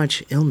so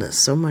much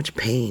illness, so much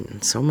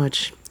pain, so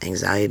much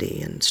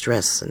anxiety and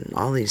stress and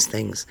all these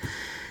things.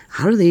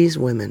 How do these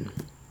women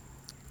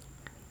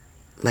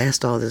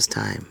last all this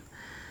time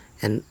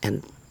and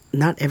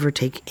not ever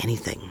take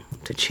anything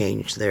to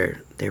change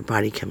their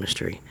body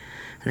chemistry?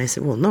 And I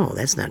said, well, no,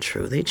 that's not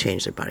true. They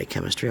change their body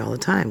chemistry all the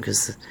time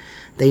because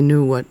they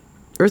knew what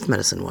earth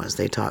medicine was.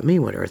 They taught me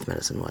what earth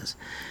medicine was.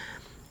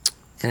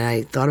 And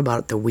I thought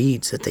about the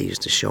weeds that they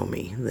used to show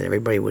me, that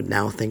everybody would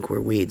now think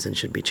were weeds and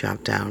should be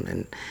chopped down,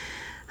 and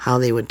how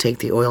they would take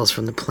the oils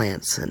from the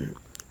plants and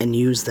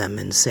use them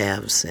in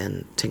salves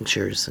and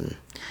tinctures, and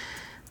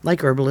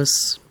like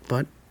herbalists,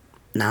 but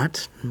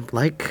not.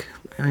 Like,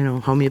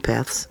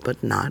 homeopaths,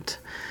 but not.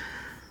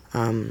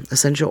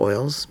 Essential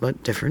oils,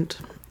 but different.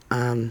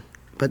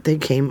 But they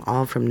came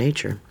all from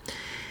nature.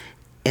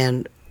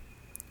 And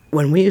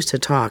when we used to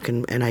talk,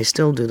 and I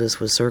still do this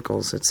with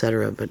circles,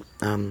 etc., but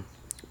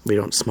we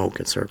don't smoke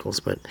in circles,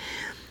 but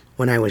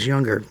when I was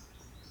younger,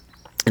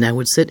 and I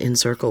would sit in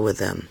circle with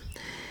them,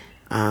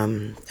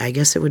 I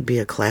guess it would be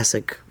a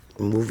classic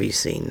movie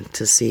scene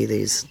to see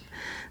these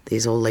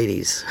these old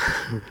ladies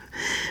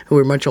who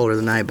were much older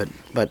than I, but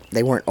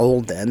they weren't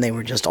old then. They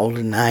were just older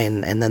than I,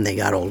 and then they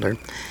got older.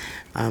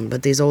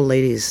 But these old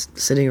ladies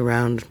sitting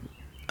around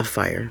a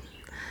fire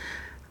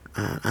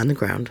on the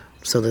ground,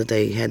 so that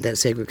they had that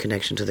sacred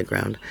connection to the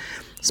ground,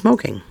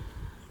 smoking,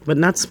 but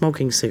not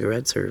smoking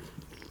cigarettes or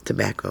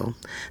tobacco.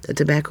 The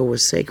tobacco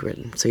was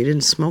sacred, so you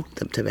didn't smoke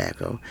the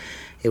tobacco.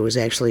 It was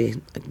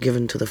actually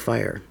given to the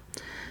fire.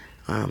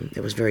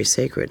 It was very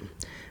sacred.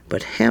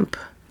 But hemp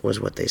was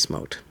what they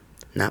smoked.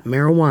 Not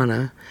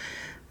marijuana,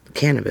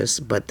 cannabis,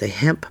 but the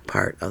hemp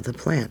part of the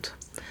plant.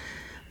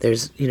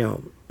 There's,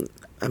 a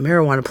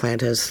marijuana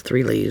plant has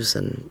 3 leaves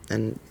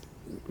and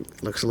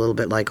looks a little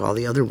bit like all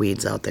the other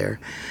weeds out there.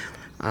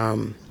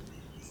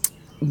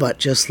 But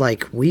just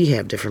like we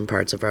have different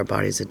parts of our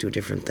bodies that do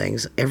different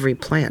things, every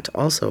plant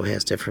also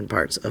has different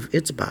parts of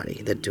its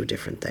body that do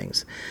different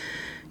things.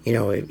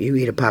 If you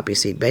eat a poppy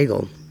seed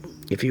bagel,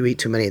 if you eat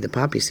too many of the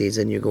poppy seeds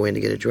and you go in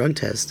to get a drug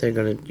test,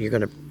 you're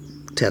gonna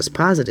test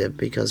positive,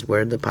 because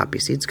where did the poppy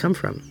seeds come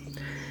from?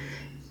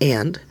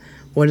 And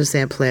what is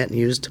that plant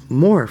used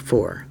more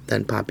for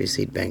than poppy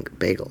seed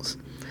bagels?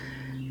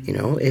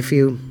 If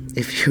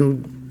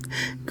you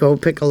go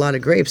pick a lot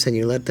of grapes and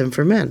you let them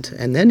ferment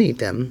and then eat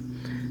them,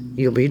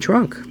 you'll be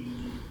drunk,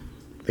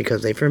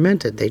 because they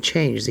fermented, they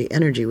changed, the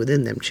energy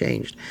within them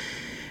changed.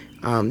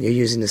 You're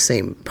using the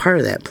same part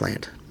of that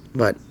plant,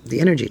 but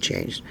the energy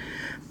changed.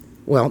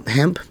 Well,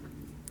 hemp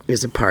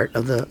is a part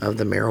of the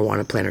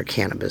marijuana plant, or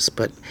cannabis,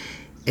 but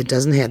it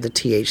doesn't have the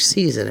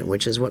THCs in it,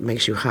 which is what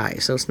makes you high.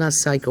 So it's not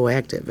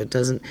psychoactive.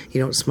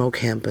 You don't smoke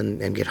hemp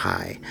and get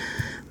high.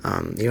 You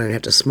don't even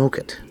have to smoke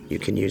it. You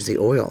can use the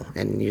oil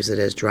and use it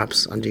as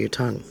drops under your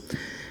tongue.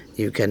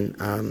 You can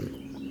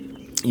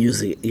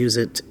use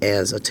it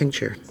as a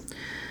tincture.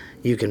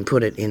 You can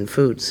put it in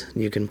foods.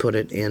 You can put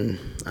it in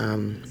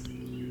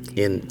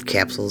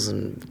capsules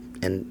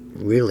and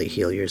really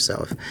heal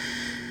yourself.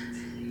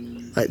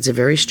 It's a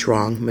very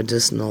strong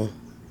medicinal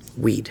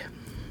weed,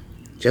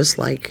 just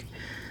like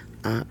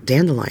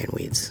dandelion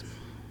weeds.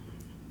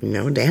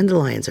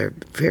 Dandelions are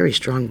very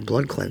strong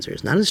blood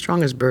cleansers, not as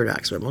strong as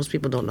burdocks, but most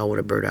people don't know what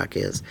a burdock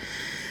is.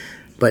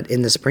 But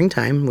in the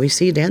springtime, we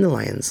see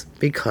dandelions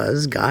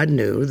because God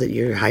knew that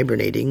you're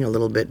hibernating a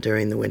little bit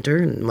during the winter,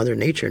 and Mother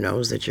Nature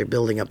knows that you're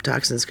building up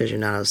toxins because you're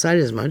not outside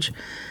as much.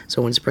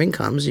 So when spring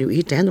comes, you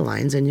eat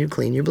dandelions and you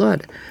clean your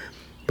blood.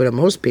 But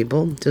most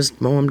people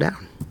just mow them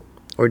down,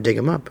 or dig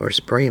them up, or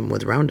spray them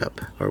with Roundup,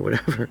 or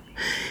whatever,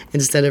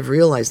 instead of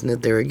realizing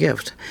that they're a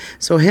gift.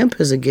 So hemp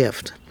is a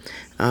gift.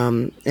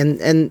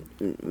 And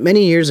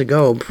many years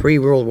ago,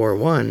 pre-World War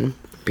I,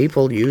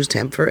 people used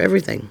hemp for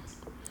everything.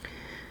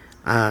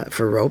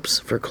 For ropes,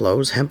 for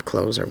clothes. Hemp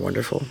clothes are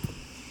wonderful.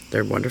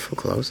 They're wonderful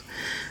clothes.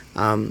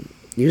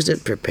 Used it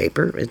for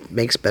paper. It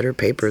makes better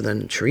paper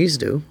than trees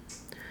do.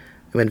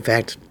 In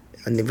fact,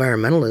 an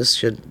environmentalist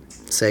should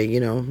say,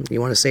 you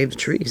want to save the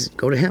trees,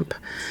 go to hemp.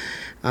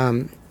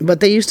 But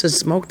they used to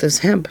smoke this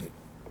hemp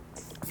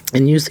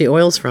and use the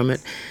oils from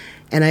it.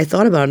 And I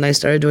thought about it, and I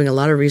started doing a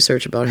lot of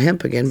research about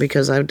hemp again,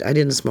 because I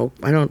didn't smoke.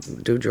 I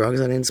don't do drugs.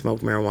 I didn't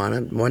smoke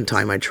marijuana. One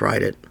time I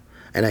tried it,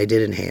 and I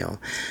did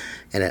inhale.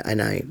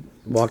 And I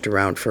walked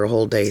around for a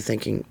whole day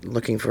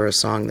looking for a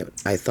song that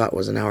I thought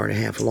was an hour and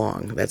a half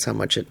long. That's how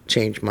much it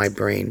changed my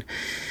brain.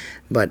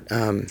 But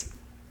so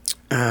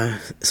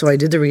I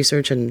did the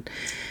research and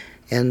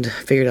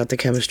figured out the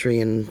chemistry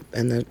and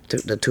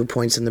the 2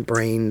 points in the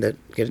brain that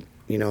get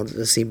the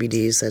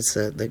CBDs. That's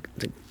the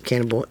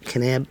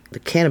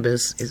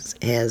cannabis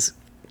has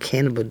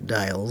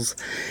cannabidiols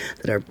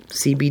that are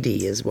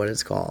CBD is what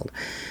it's called,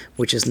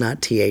 which is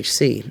not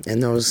THC,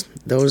 and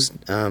those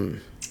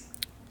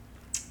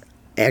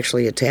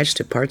actually attach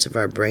to parts of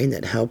our brain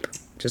that help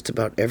just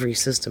about every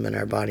system in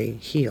our body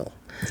heal,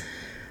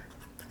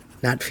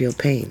 not feel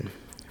pain,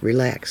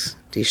 relax,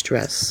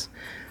 de-stress,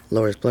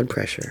 lowers blood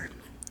pressure,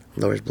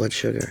 lowers blood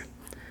sugar,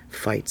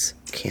 fights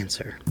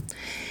cancer,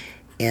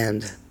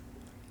 and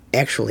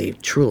actually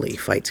truly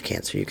fights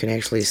cancer. You can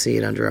actually see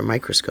it under a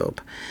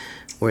microscope,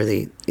 where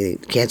the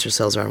cancer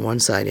cells are on one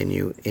side and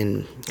you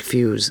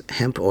infuse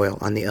hemp oil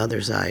on the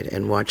other side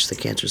and watch the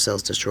cancer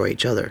cells destroy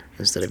each other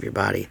instead of your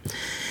body.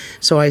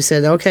 So I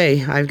said,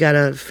 okay, I've got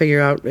to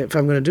figure out if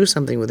I'm going to do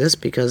something with this,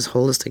 because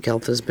holistic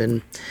health has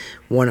been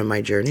one of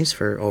my journeys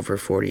for over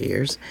 40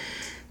 years.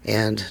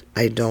 And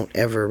I don't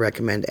ever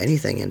recommend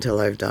anything until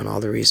I've done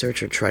all the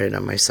research or tried it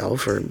on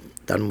myself or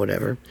done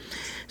whatever.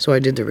 So I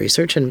did the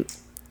research, and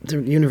the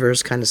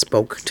universe kind of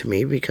spoke to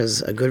me,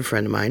 because a good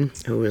friend of mine,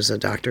 who is a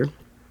doctor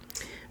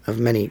of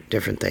many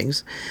different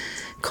things,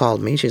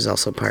 called me. She's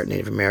also part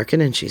Native American,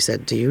 and she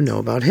said, do you know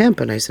about hemp?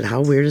 And I said,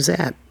 how weird is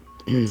that?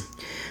 I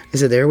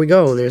said, there we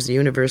go. There's the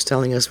universe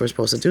telling us we're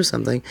supposed to do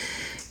something.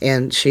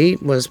 And she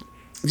was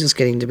just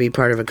getting to be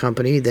part of a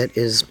company that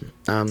is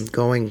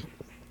going,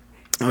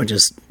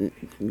 just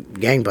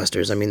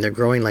gangbusters. I mean, they're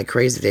growing like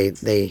crazy.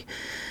 They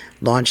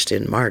launched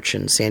in March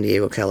in San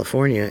Diego,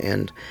 California,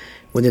 and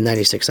within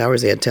 96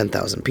 hours, they had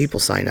 10,000 people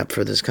sign up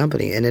for this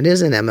company. And it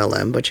is an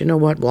MLM, but you know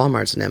what?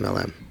 Walmart's an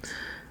MLM.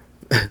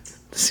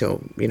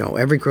 So,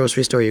 every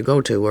grocery store you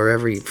go to, or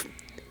every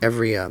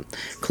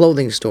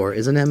clothing store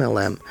is an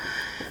MLM.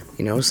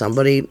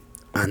 Somebody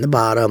on the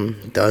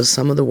bottom does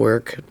some of the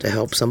work to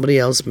help somebody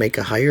else make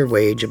a higher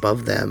wage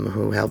above them,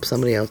 who helps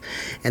somebody else,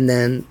 and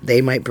then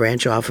they might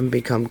branch off and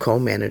become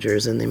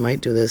co-managers, and they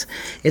might do this.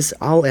 It's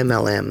all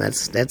MLM.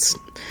 That's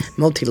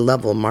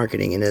multi-level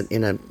marketing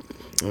in a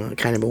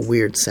kind of a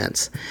weird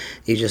sense.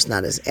 You're just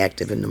not as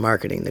active in the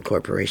marketing. The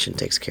corporation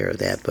takes care of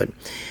that. But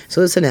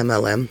so it's an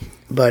MLM,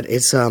 but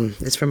it's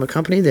from a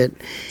company that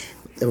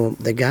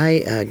the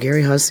guy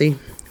Gary Hussey.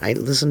 I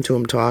listened to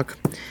him talk,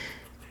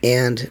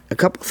 and a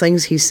couple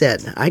things he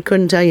said. I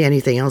couldn't tell you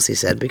anything else he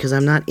said because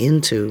I'm not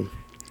into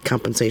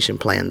compensation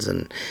plans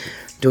and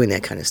doing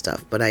that kind of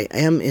stuff. But I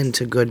am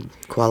into good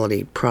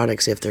quality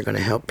products if they're going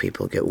to help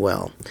people get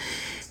well.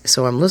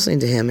 So I'm listening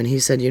to him, and he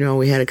said,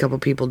 we had a couple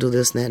people do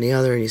this and that and the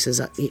other, and he says,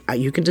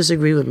 you can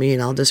disagree with me,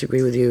 and I'll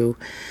disagree with you.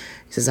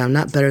 He says, I'm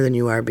not better than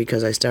you are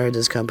because I started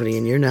this company,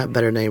 and you're not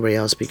better than anybody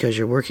else because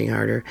you're working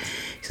harder.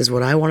 He says,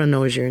 what I want to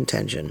know is your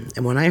intention.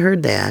 And when I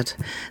heard that,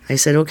 I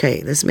said,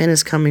 okay, this man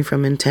is coming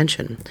from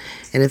intention.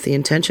 And if the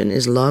intention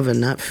is love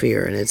and not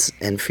fear,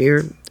 and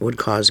fear would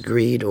cause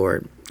greed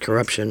or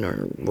corruption or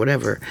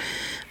whatever,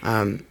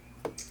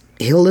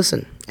 he'll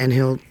listen, and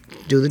he'll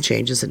do the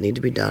changes that need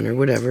to be done or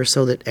whatever,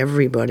 so that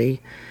everybody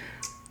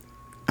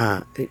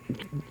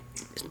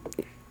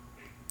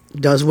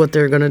does what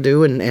they're going to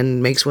do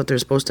and makes what they're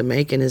supposed to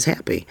make and is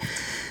happy.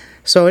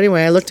 So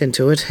anyway, I looked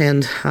into it,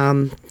 and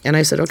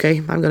I said, okay,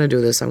 I'm going to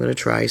do this. I'm going to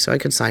try. So I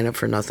could sign up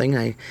for nothing.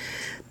 I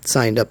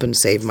signed up and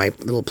saved my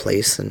little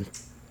place, and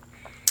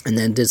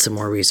then did some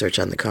more research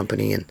on the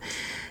company,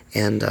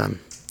 and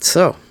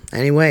so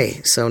anyway,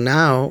 so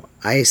now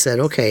I said,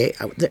 okay,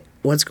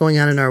 what's going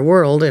on in our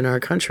world, in our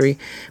country?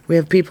 We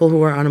have people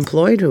who are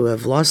unemployed, who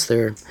have lost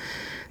their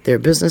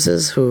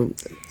businesses, who,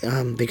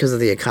 because of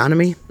the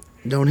economy,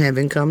 don't have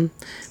income,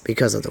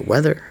 because of the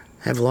weather,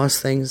 have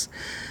lost things,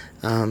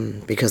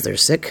 because they're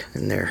sick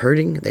and they're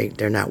hurting,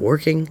 they're not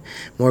working,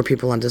 more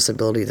people on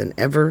disability than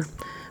ever,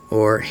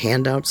 or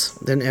handouts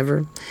than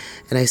ever.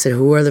 And I said,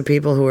 who are the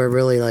people who are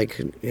really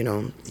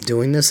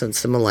doing this?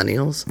 It's the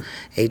millennials,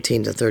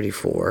 18 to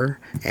 34,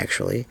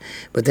 actually.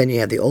 But then you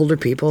have the older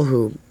people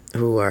who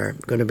are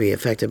going to be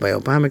affected by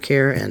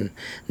Obamacare and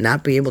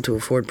not be able to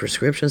afford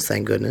prescriptions,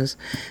 thank goodness,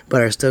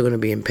 but are still going to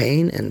be in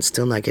pain and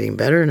still not getting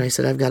better. And I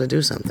said, I've got to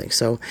do something.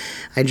 So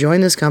I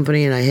joined this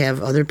company, and I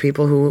have other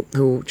people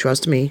who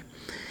trust me,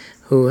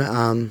 who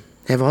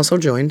have also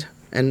joined.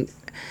 And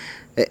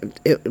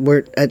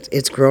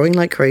it's growing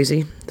like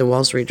crazy. The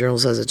Wall Street Journal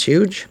says it's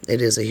huge.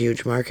 It is a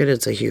huge market.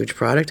 It's a huge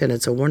product, and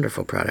it's a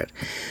wonderful product.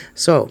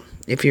 So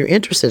if you're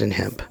interested in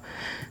hemp,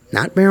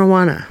 not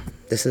marijuana.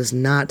 This is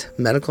not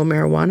medical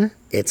marijuana.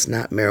 It's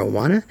not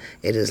marijuana.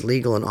 It is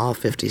legal in all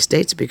 50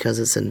 states because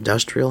it's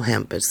industrial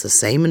hemp. It's the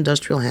same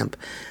industrial hemp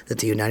that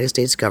the United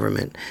States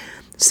government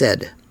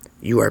said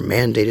you are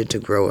mandated to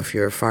grow if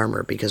you're a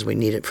farmer because we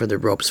need it for the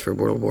ropes for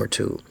World War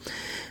II.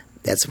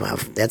 That's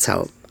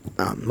how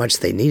much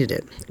they needed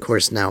it. Of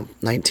course, now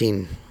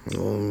 69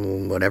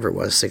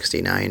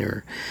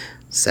 or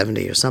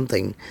 70 or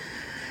something,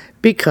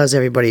 because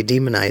everybody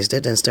demonized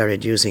it and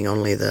started using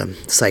only the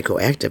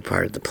psychoactive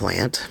part of the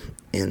plant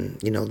in,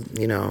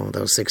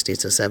 those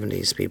 60s to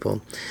 70s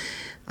people,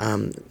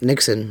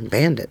 Nixon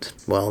banned it.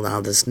 Well,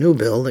 now this new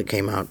bill that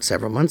came out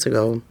several months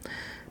ago,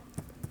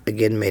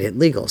 again, made it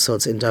legal. So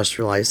it's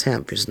industrialized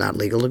hemp. It's not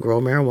legal to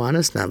grow marijuana.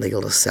 It's not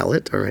legal to sell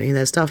it or any of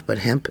that stuff, but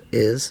hemp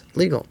is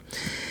legal.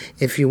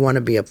 If you want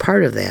to be a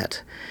part of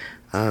that,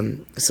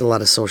 it's a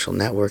lot of social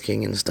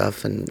networking and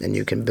stuff, and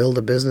you can build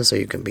a business, or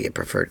you can be a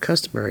preferred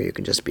customer, or you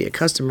can just be a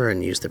customer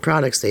and use the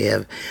products. They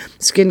have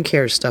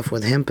skincare stuff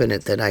with hemp in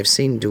it that I've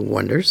seen do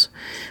wonders.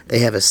 They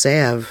have a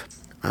salve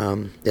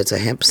that's a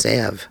hemp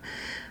salve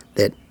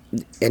that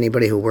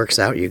anybody who works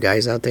out, you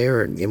guys out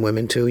there, and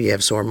women too, you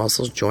have sore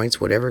muscles, joints,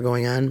 whatever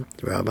going on,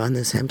 rub on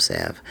this hemp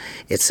salve.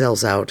 It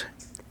sells out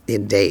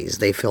in days.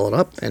 They fill it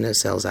up, and it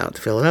sells out.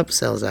 Fill it up,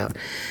 sells out.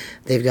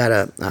 They've got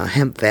a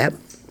hemp vape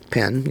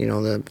pen,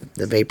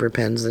 the vapor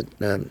pens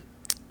that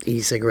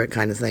e-cigarette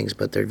kind of things,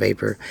 but they're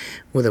vapor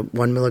with a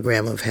 1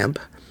 milligram of hemp.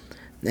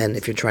 And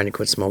if you're trying to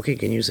quit smoking, you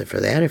can use it for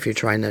that. If you're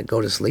trying to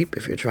go to sleep,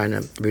 if you're trying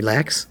to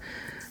relax,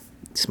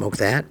 smoke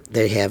that.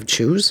 They have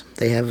chews.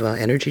 They have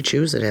energy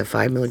chews that have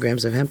 5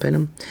 milligrams of hemp in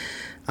them.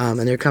 And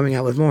they're coming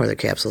out with more. The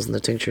capsules and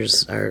the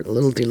tinctures are a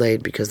little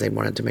delayed because they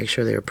wanted to make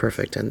sure they were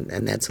perfect,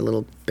 and that's a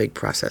little big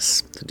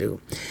process to do.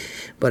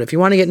 But if you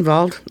want to get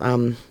involved,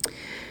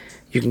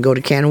 you can go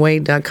to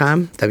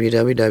Kannaway.com,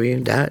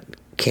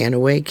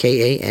 www.Kannaway,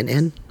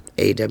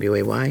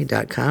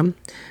 Kannaway.com,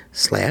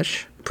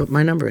 / put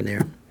my number in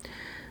there,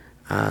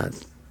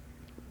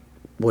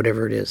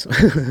 whatever it is.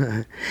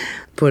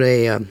 Put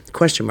a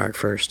question mark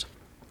first,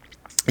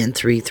 and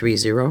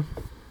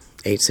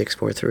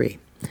 330-8643.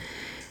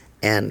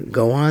 And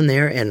go on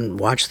there and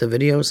watch the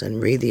videos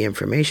and read the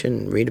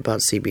information, read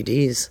about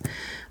CBDs,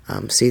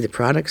 see the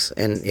products.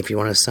 And if you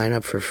want to sign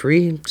up for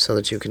free so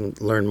that you can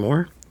learn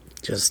more,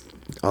 just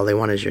all they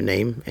want is your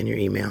name and your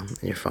email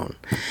and your phone.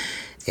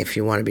 If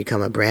you want to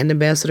become a brand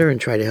ambassador and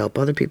try to help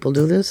other people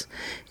do this,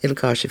 it'll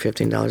cost you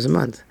 $15 a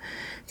month.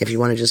 If you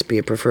want to just be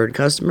a preferred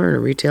customer and a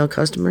retail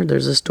customer,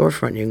 there's a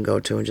storefront you can go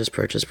to and just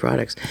purchase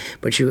products.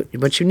 But you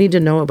need to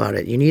know about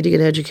it. You need to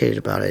get educated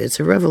about it. It's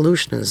a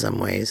revolution in some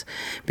ways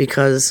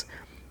because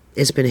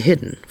it's been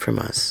hidden from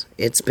us.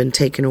 It's been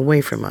taken away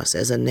from us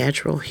as a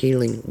natural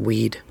healing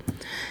weed.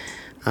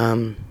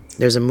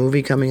 There's a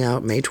movie coming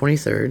out May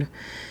 23rd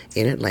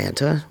in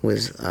Atlanta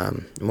with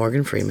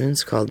Morgan Freeman.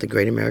 It's called The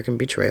Great American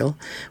Betrayal,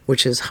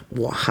 which is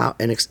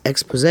an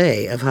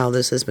expose of how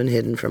this has been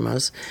hidden from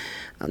us.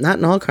 Not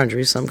in all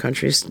countries. Some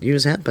countries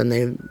use hemp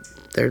and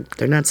they're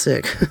not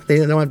sick.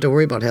 They don't have to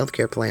worry about health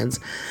care plans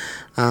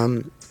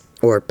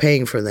or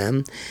paying for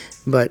them.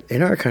 But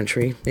in our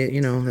country,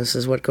 this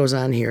is what goes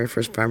on here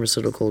for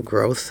pharmaceutical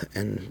growth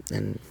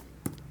and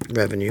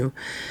revenue.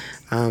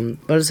 But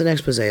it's an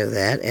expose of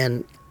that.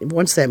 And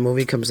once that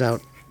movie comes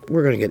out,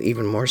 we're going to get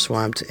even more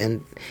swamped.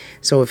 And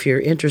so if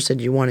you're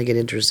interested, you want to get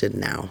interested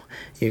now.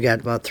 You've got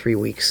about 3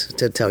 weeks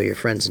to tell your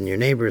friends and your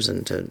neighbors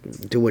and to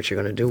do what you're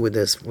going to do with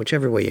this,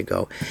 whichever way you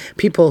go.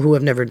 People who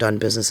have never done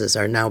businesses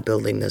are now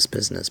building this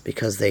business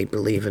because they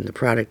believe in the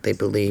product. They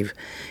believe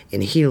in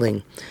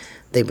healing.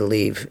 They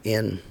believe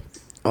in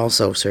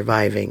also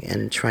surviving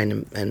and trying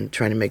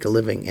to make a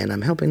living, and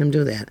I'm helping them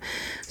do that.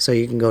 So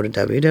you can go to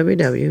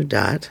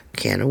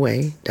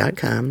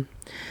www.canaway.com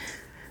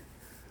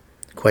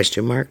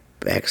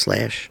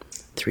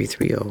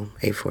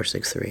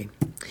 /330-8463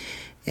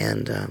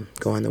 and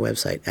go on the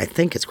website. I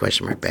think it's /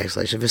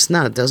 If it's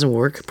not, it doesn't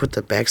work. Put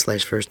the /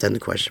 first, then the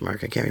question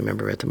mark. I can't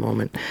remember at the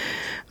moment.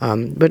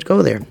 But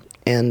go there.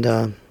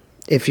 And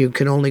if you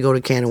can only go to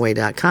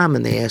canaway.com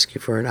and they ask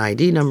you for an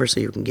ID number so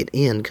you can get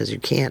in, because you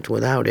can't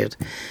without it,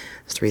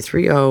 it's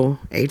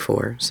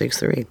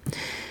 330-8463.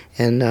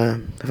 And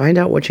find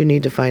out what you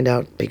need to find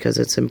out, because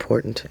it's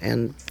important,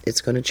 and it's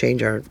going to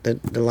change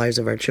the lives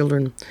of our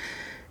children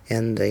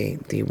and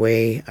the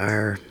way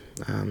our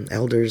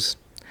elders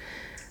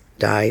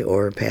die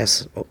or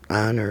pass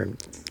on or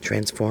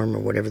transform or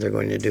whatever they're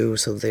going to do,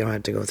 so that they don't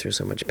have to go through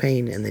so much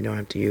pain and they don't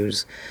have to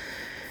use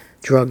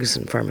drugs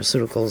and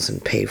pharmaceuticals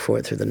and pay for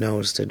it through the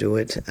nose to do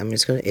it. I mean,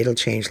 it'll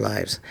change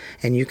lives,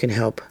 and you can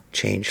help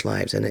change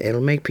lives, and it'll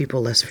make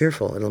people less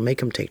fearful. It'll make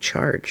them take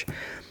charge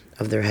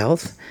of their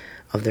health,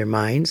 of their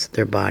minds,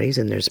 their bodies,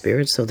 and their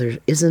spirits, so there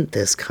isn't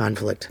this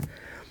conflict,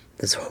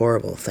 this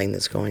horrible thing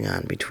that's going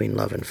on between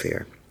love and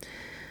fear.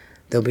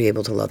 They'll be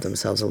able to love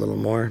themselves a little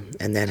more,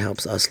 and that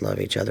helps us love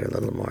each other a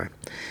little more.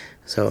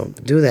 So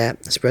do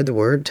that. Spread the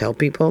word. Tell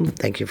people.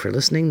 Thank you for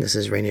listening. This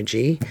is Raina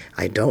G.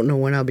 I don't know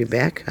when I'll be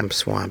back. I'm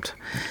swamped.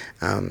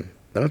 But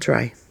I'll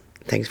try.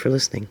 Thanks for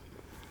listening.